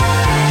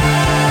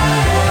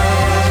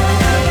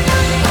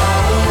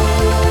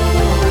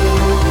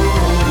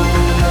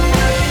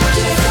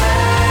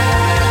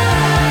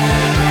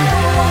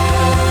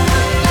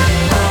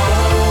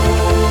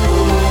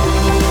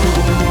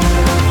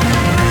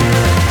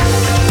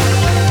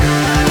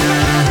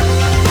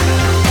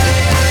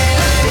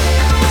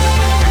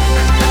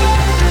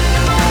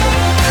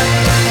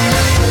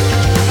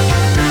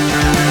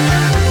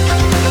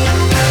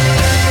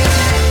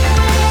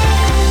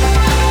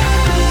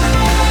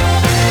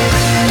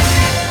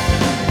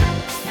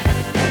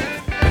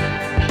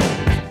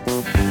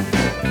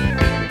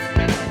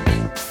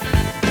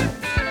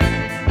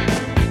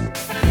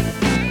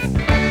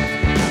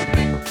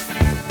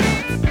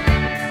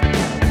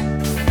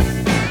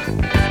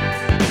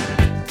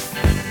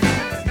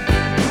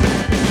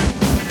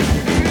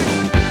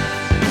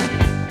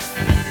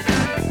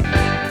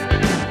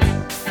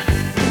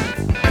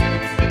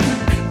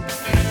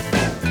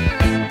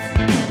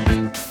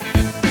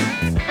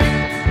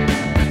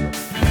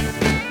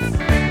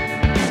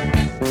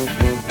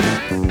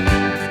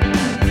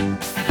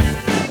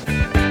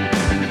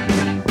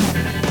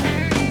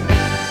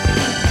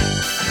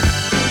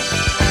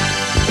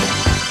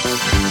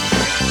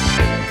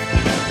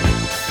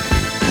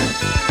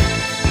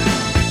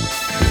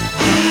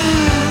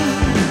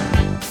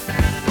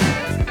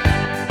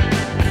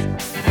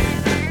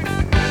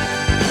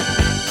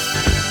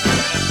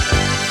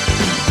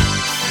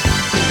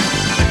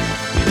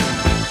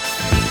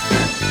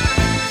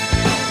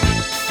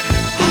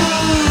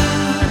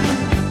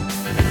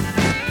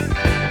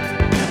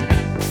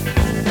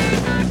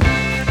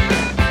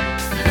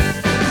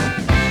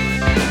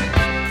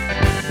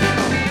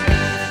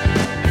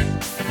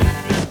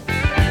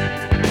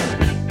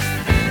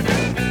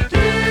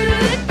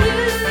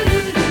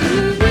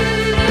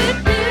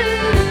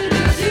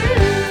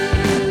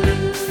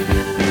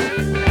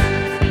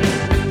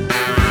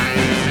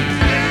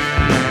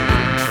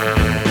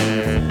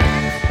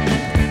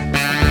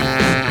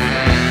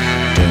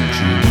 Don't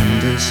you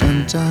wonder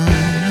sometimes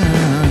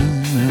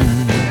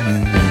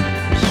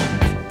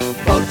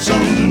about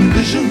sound and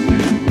vision?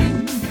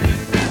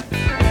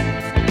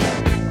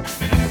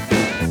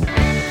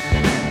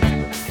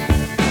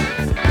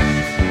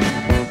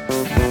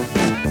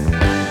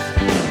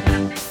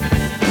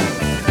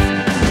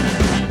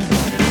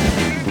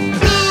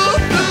 Blue,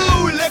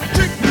 blue,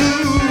 electric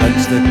blue.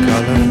 That's the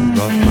color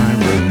of my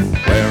room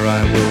where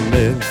I will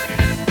live.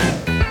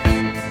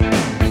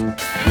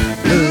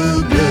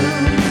 Blue, blue.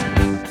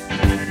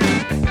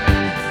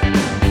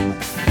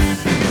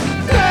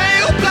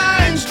 Pale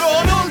blinds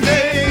drawn all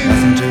day.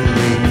 Nothing to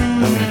read,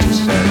 nothing to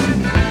say.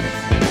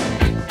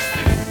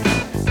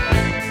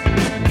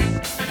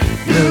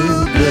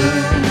 Blue,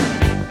 blue.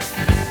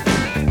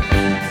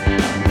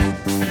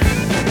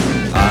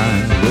 I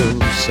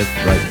will sit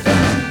right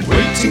down,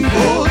 waiting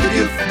for the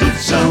gift of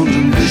sound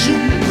and vision.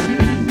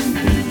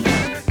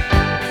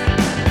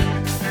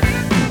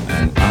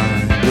 And I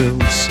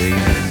will say,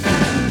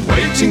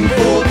 waiting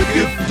for the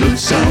gift of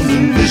sound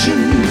and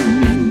vision.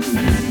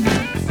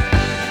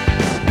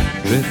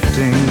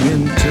 Drifting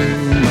into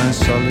my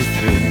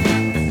solitude,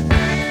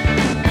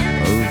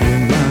 over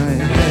my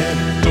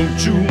head. Don't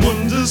you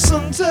wonder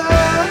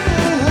sometimes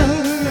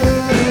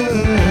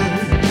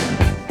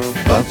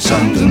about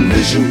sound and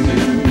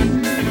vision?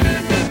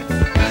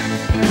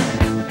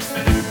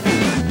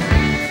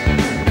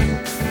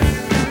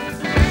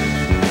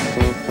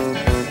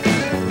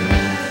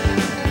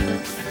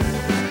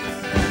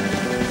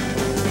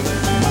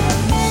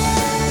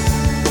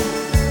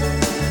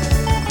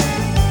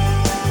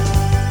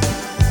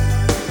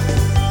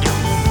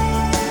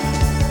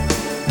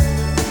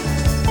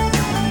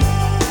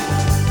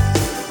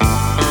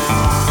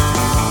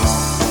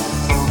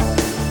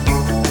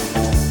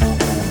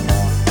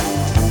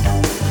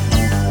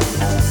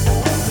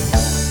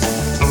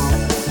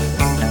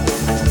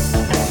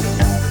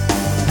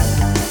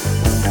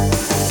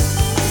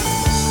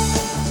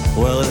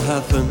 Well, it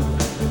happened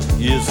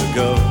years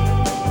ago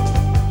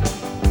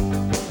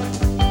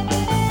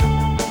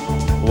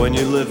when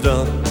you lived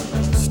on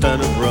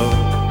Stanhope Road.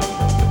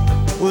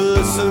 We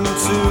listened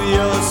to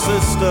your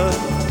sister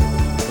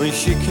when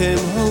she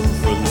came home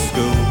from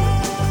school,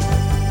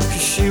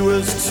 'cause she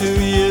was 2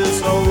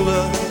 years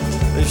older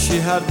and she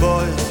had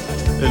boys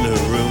in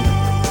her room.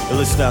 At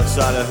least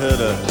outside I heard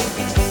her,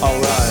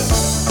 alright.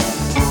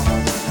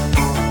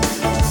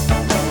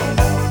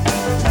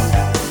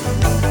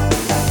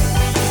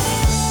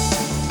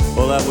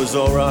 Well, that was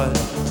alright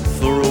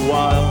for a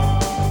while,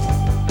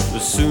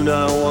 but soon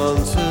I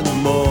wanted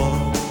more.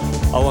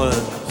 I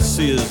wanted to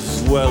see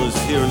as well as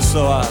hear, and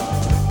so I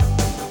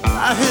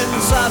hid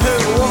inside her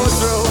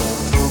wardrobe,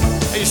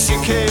 and she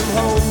came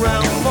home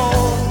round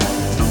 4,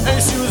 and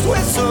she was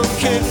with some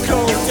kid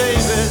called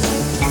David,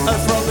 and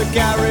from the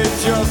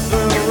garage up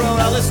the road.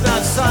 I listened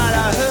outside,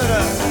 I heard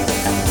her,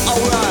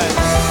 alright.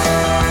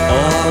 Oh,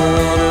 I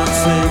wanna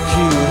take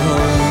you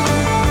home,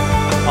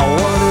 I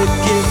wanna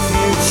give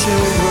you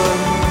children,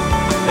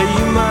 and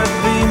you might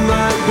be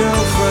my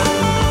girlfriend.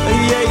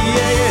 Yeah,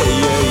 yeah, yeah,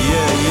 yeah,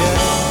 yeah, yeah.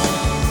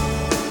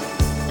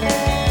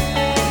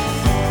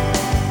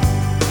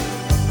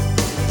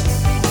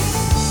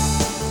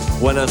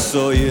 When I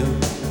saw you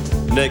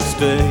next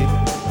day,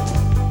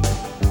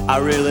 I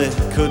really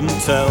couldn't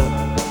tell,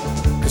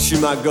 'cause she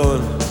might go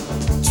and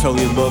tell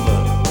your mother.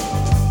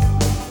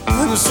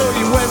 And so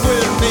you went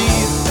with me,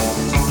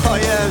 oh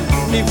yeah,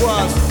 me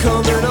was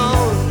coming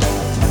on.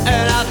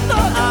 And I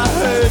thought I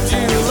heard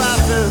you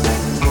laughing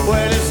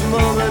when this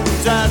mom and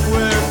dad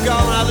were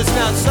gone. I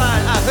listened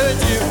outside, I heard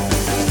you,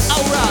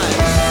 alright.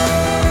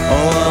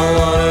 Oh, I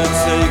wanna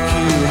take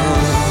you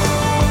home,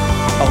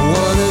 I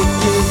wanna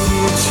give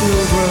you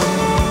children,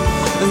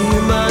 and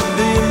you might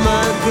be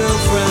my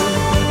girlfriend.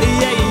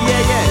 Yeah,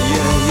 yeah, yeah,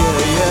 yeah, yeah,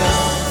 yeah.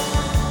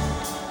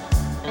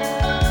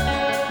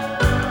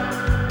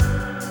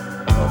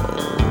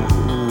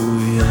 Oh,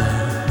 yeah.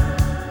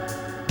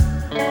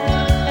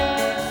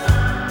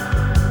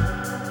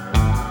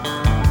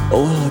 Oh,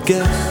 well, I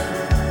guess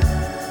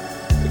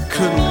it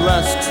couldn't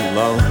last too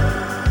long.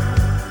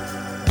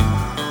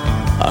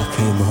 I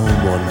came home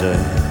one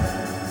day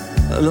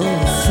and all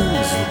the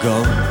things were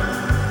gone.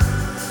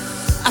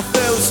 I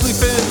fell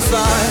asleep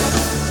inside,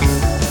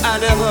 I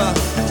never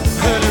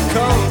heard her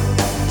come.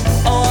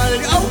 Oh, I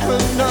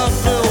opened up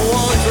the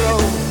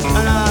wardrobe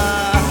and I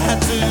had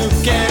to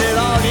get it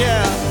on,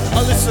 yeah.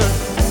 Oh, listen,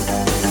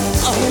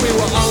 oh, we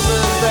were on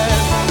the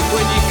bed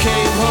when you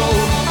came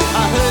home.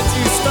 I heard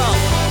you stop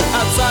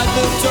outside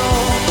the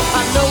door.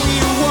 I know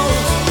you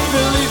won't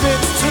believe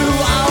it's true.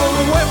 I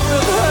went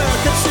with her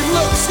 'cause she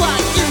looks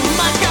like you,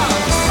 my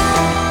God.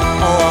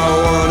 Oh, I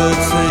wanna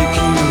take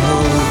you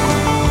home,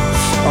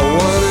 I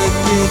wanna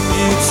give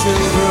you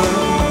children,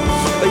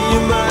 but you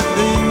might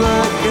be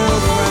my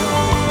girlfriend.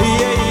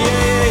 Yeah,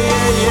 yeah,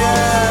 yeah,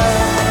 yeah.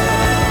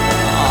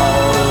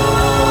 Oh,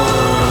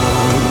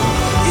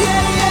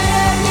 yeah,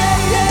 yeah, yeah,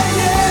 yeah,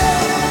 yeah.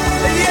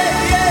 Yeah,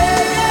 yeah,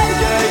 yeah,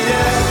 yeah,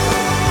 yeah.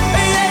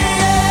 Yeah,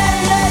 yeah,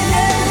 yeah,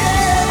 yeah, yeah.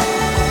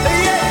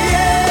 Yeah,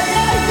 yeah,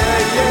 yeah,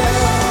 yeah,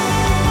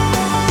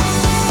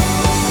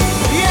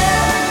 yeah.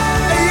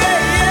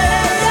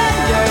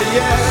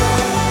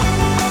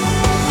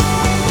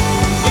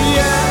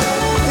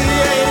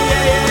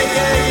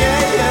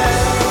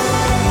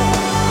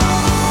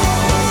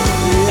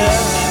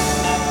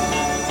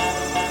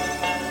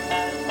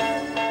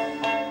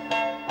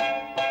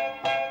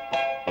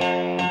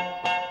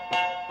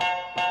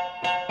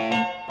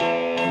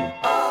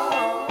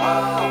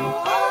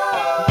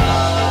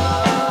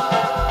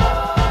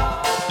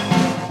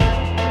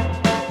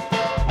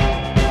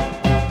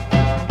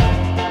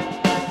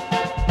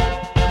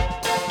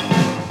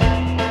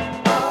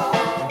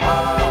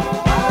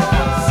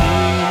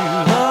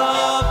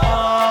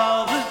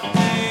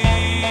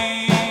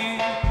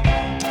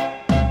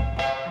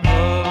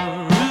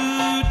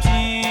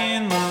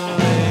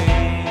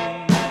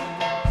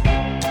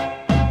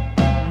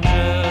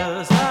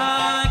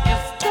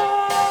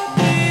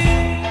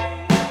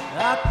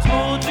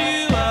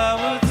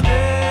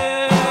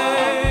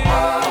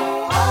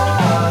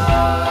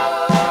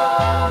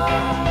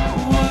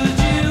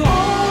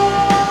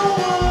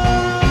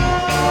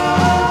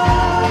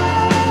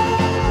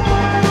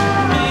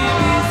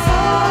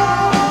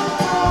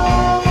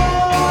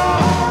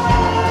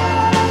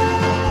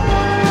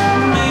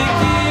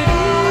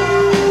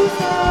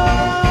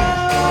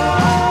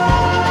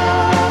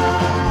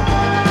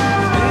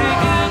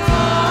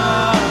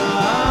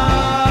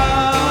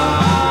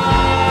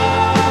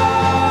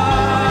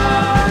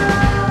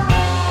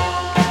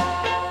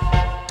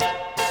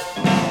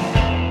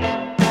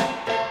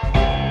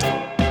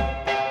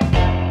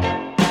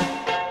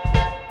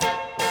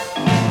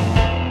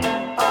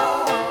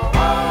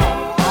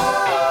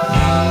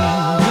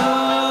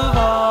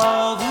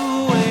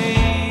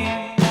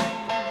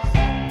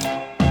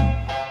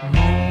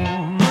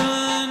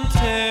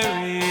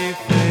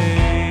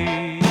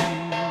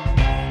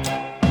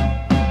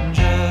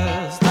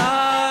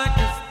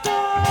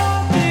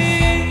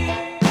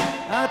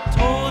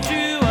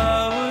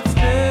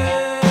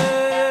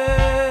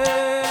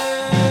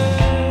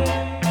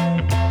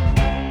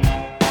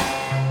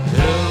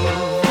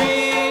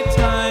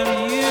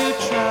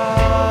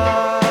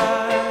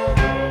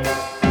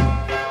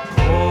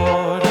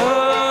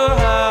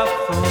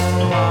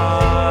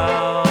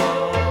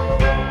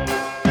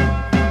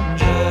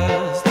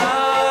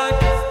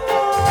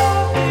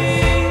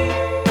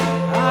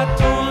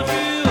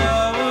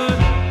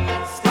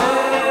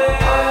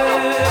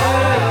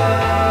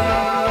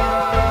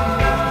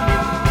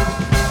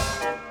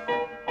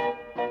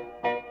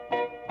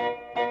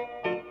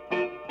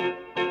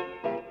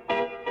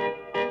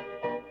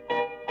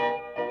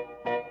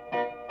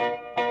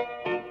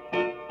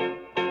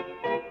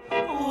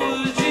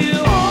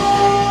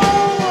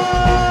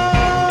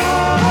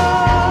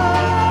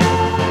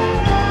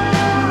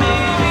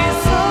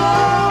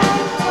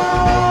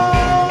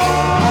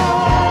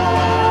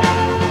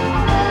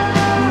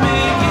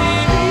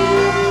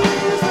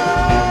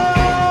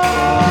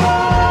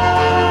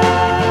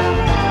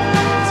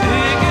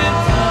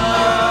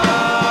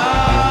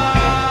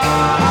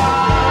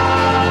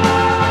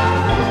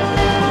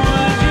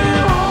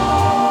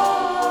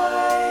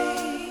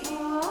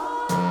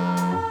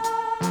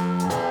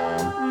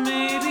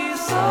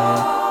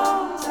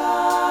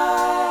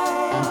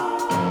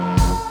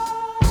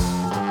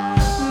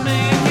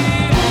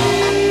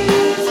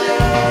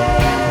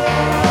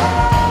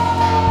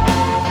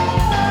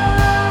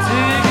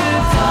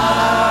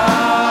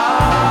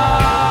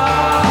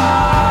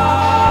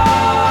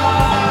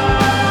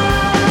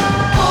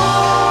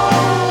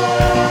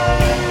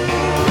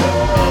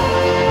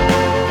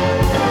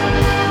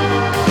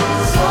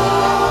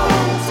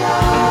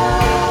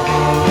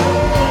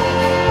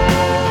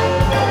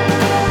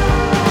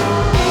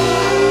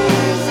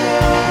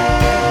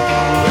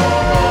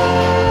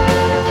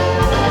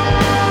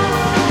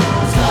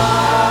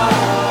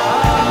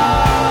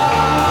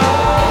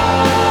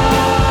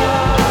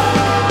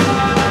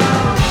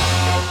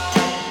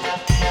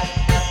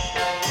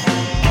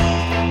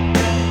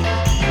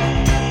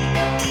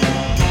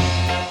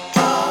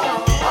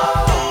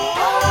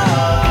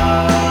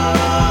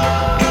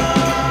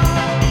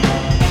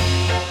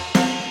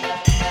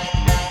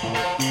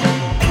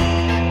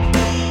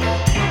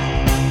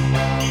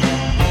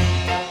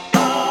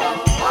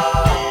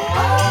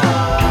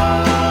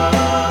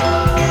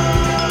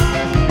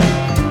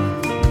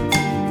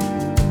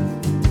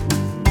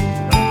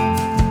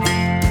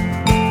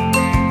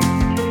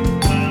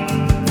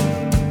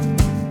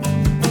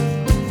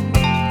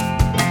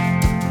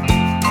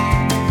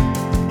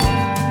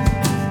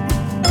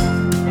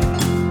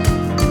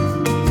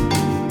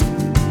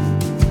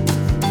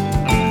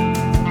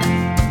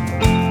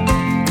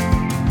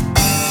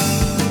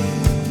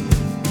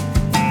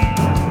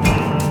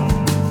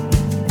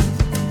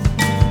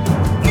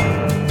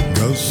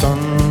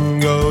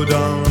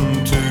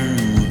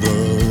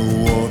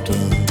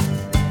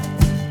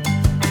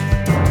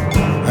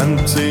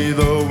 and see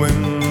the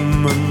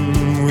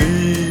women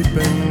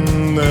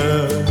weeping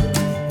there,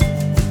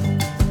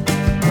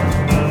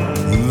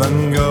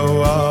 then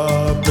go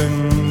up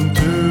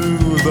into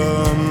the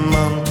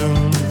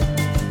mountain,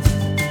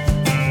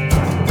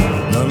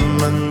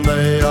 and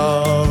they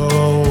are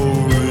all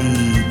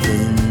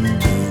weeping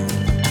too.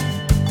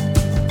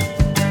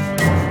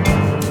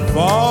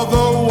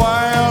 Father,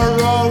 why are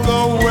all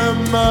the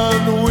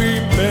women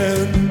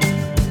weeping?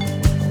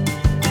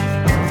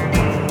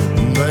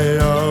 They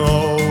are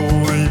all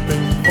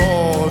weeping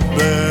for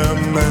their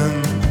men.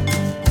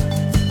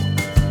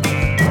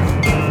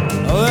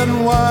 Then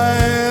why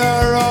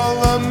are all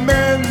the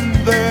men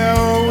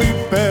there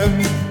weeping?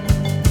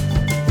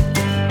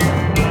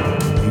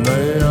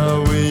 They are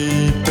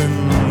weeping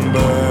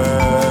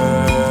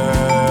back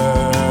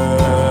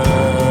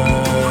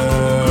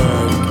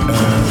at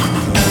them.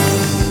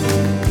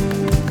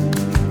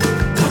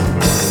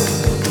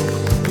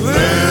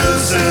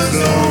 This is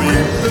a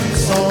weeping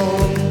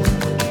song,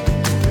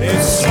 a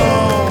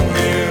song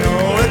in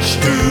which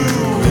to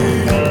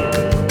weep,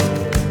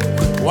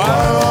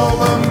 while all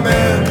the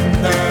men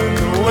and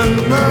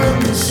women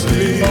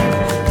sleep.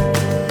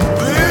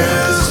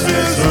 This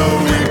is a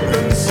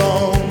weeping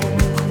song,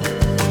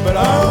 but I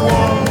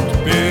won't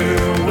be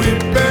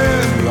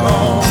weeping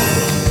long.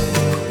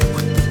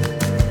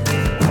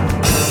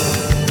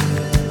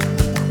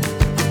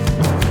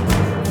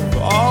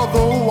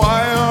 Father,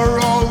 why are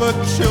all the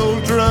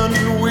children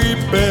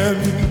weeping?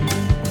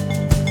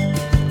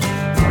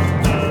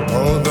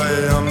 Oh, they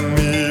are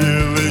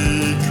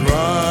merely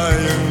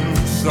crying,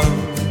 son.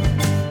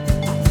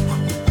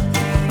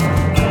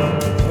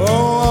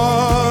 Oh,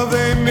 are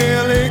they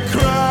merely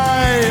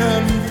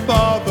crying,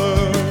 Father?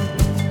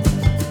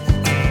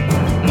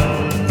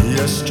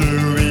 Yes, to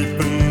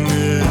weeping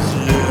is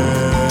yet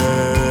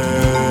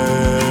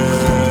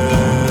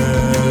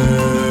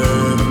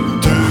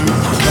to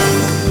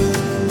come.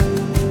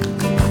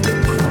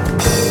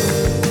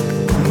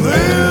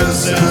 This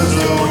is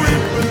a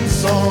weeping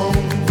song,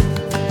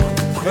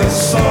 a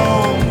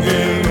song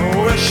in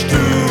which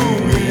to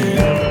weep,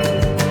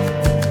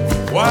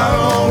 while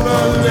all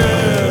the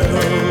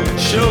little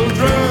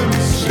children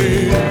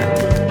sleep.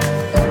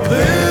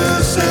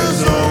 This is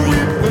a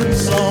weeping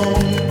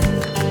song,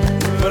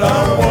 but I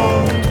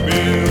won't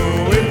be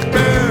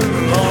weeping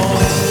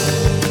long.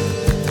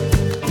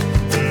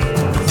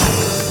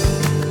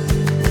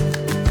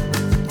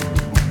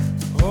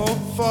 Oh,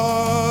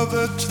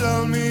 Father,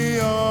 tell me,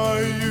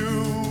 are you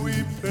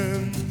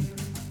weeping?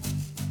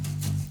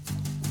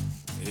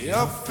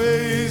 Your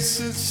face,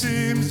 it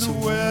seems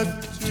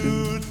wet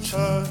to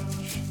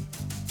touch.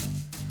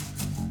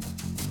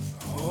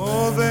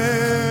 Oh,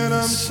 then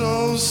I'm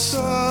so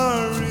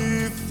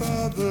sorry,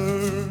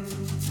 Father.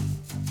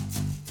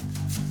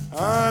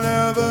 I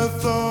never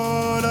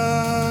thought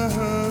I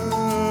heard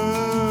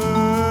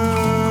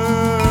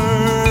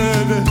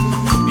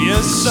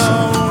your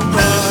song.